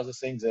revolution or other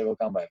things, they will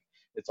come back.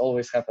 It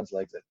always happens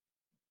like that.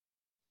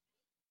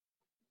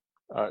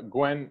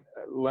 Gwen,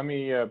 let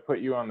me put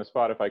you on the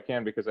spot if I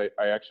can, because I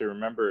actually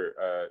remember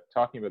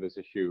talking about this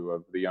issue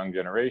of the young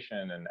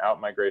generation and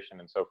out-migration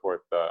and so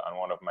forth on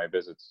one of my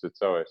visits to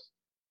ZOiS.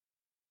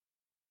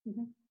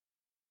 Mm-hmm.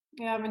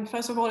 Yeah, I mean,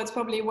 first of all, it's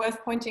probably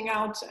worth pointing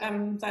out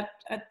that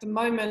at the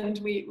moment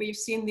we've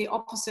seen the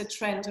opposite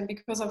trend, and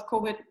because of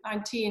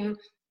COVID-19,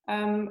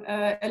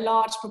 a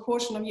large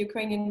proportion of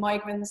Ukrainian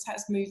migrants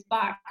has moved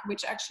back,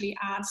 which actually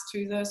adds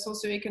to the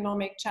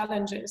socioeconomic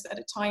challenges at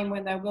a time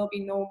when there will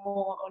be no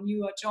more or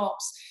newer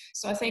jobs.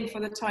 So I think for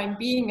the time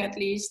being, at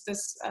least,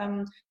 this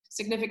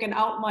significant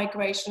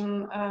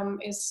out-migration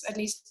is at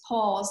least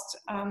paused.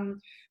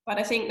 But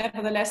I think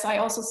nevertheless, I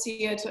also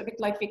see it a bit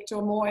like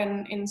Victor, more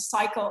in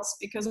cycles,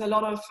 because a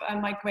lot of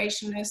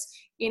migration is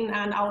in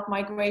and out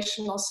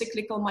migration, or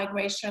cyclical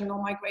migration,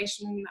 or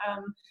migration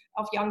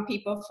of young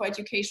people for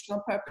educational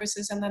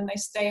purposes, and then they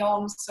stay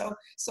on. So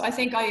I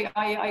think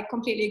I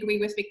completely agree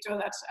with Victor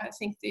that I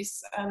think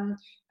this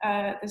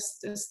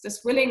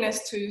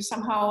willingness to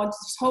somehow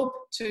hope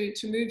to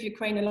move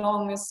Ukraine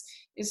along is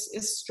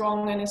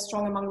strong, and is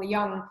strong among the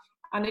young.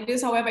 And it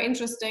is, however,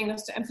 interesting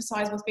just to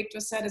emphasize what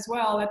Victor said as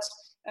well, that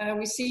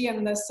we see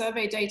in the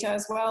survey data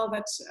as well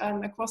that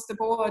across the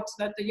board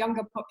that the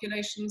younger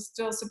population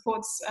still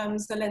supports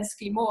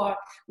Zelensky more,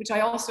 which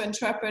I also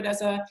interpret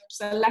as a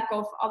lack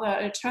of other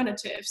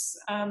alternatives.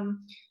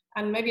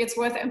 And maybe it's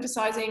worth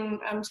emphasizing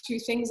two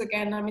things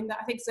again. I mean,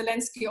 I think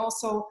Zelensky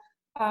also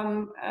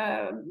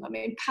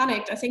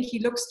panicked. I think he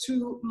looks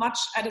too much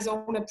at his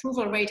own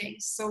approval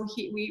ratings. So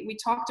we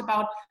talked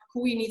about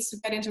who he needs to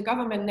get into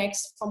government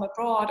next from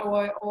abroad,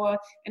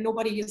 and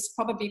nobody is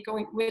probably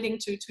willing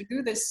to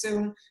do this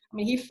soon. I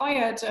mean, he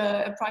fired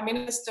a prime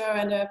minister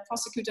and a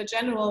prosecutor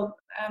general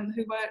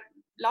who were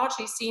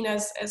largely seen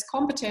as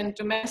competent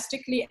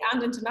domestically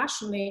and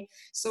internationally.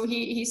 So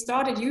he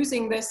started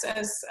using this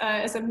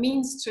as a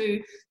means to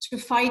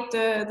fight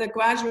the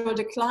gradual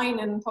decline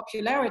in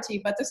popularity.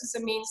 But this is a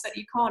means that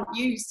you can't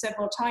use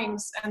several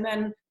times, and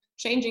then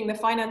changing the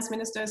finance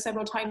minister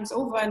several times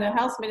over and a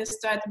health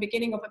minister at the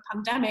beginning of a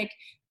pandemic.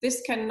 This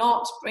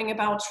cannot bring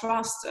about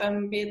trust,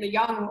 be it the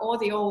young or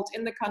the old,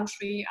 in the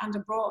country and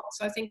abroad.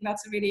 So I think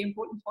that's a really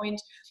important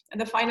point.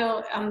 And the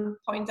final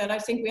point that I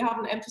think we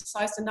haven't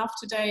emphasized enough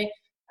today,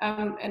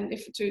 and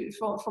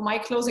for my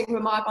closing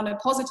remark on a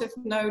positive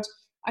note,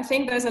 I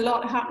think there's a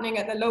lot happening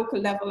at the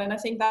local level. And I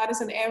think that is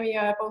an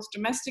area both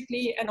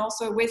domestically and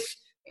also with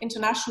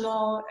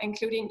international,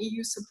 including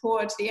EU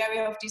support, the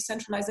area of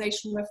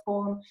decentralization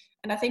reform.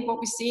 And I think what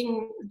we're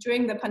seeing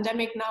during the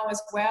pandemic now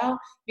as well,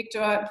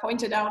 Victor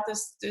pointed out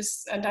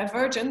this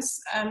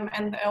divergence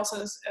and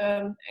also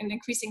an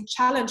increasing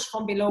challenge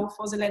from below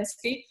for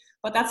Zelensky.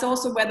 But that's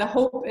also where the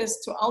hope is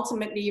to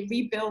ultimately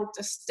rebuild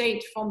the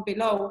state from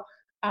below.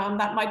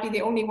 That might be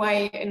the only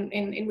way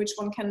in which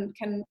one can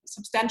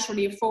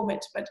substantially reform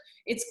it. But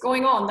it's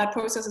going on, that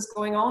process is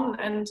going on,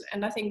 and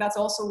I think that's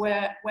also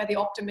where the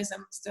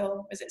optimism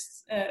still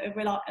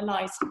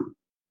lies.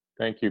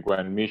 Thank you,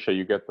 Gwen. Misha,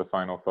 you get the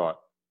final thought.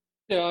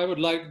 Yeah, I would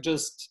like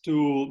just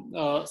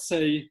to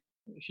say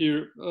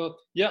here,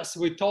 yes,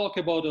 we talk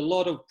about a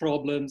lot of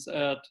problems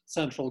at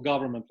central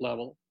government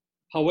level.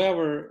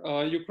 However,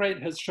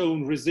 Ukraine has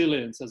shown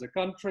resilience as a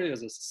country,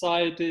 as a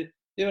society,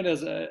 even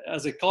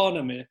as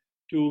economy,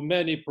 to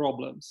many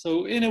problems.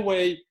 So in a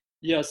way,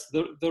 yes,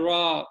 there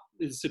are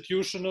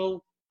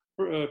institutional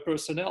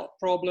personnel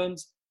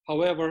problems.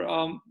 However,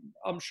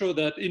 I'm sure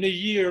that in a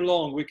year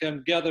long, we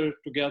can gather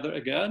together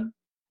again.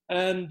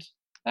 And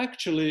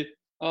actually,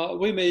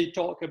 we may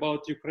talk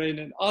about Ukraine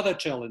and other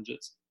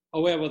challenges.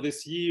 However,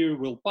 this year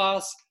will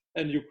pass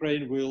and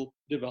Ukraine will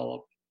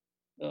develop.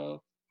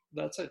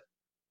 That's it.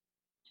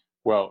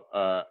 Well,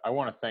 I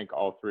want to thank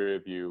all three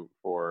of you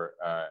for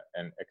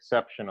an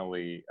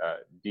exceptionally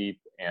deep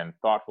and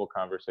thoughtful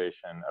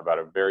conversation about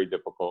a very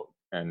difficult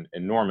and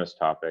enormous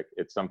topic.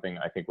 It's something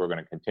I think we're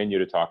going to continue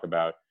to talk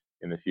about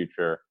in the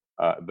future.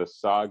 The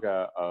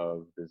saga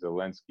of the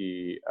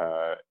Zelensky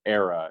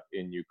era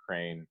in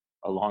Ukraine,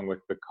 along with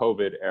the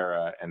COVID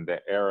era and the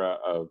era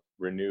of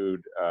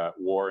renewed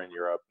war in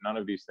Europe, none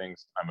of these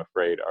things, I'm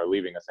afraid, are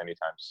leaving us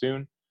anytime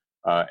soon,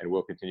 and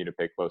we'll continue to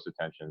pay close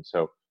attention.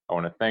 So I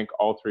want to thank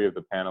all three of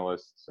the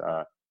panelists,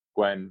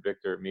 Gwen,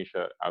 Victor,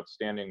 Misha,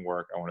 outstanding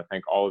work. I want to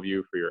thank all of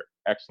you for your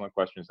excellent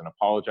questions and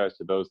apologize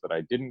to those that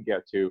I didn't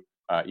get to.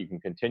 You can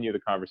continue the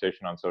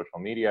conversation on social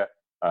media.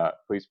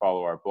 Please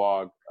follow our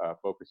blog,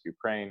 Focus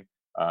Ukraine,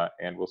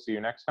 and we'll see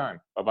you next time.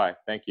 Bye-bye.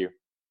 Thank you.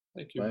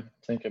 Thank you. Bye.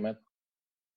 Thank you, Matt.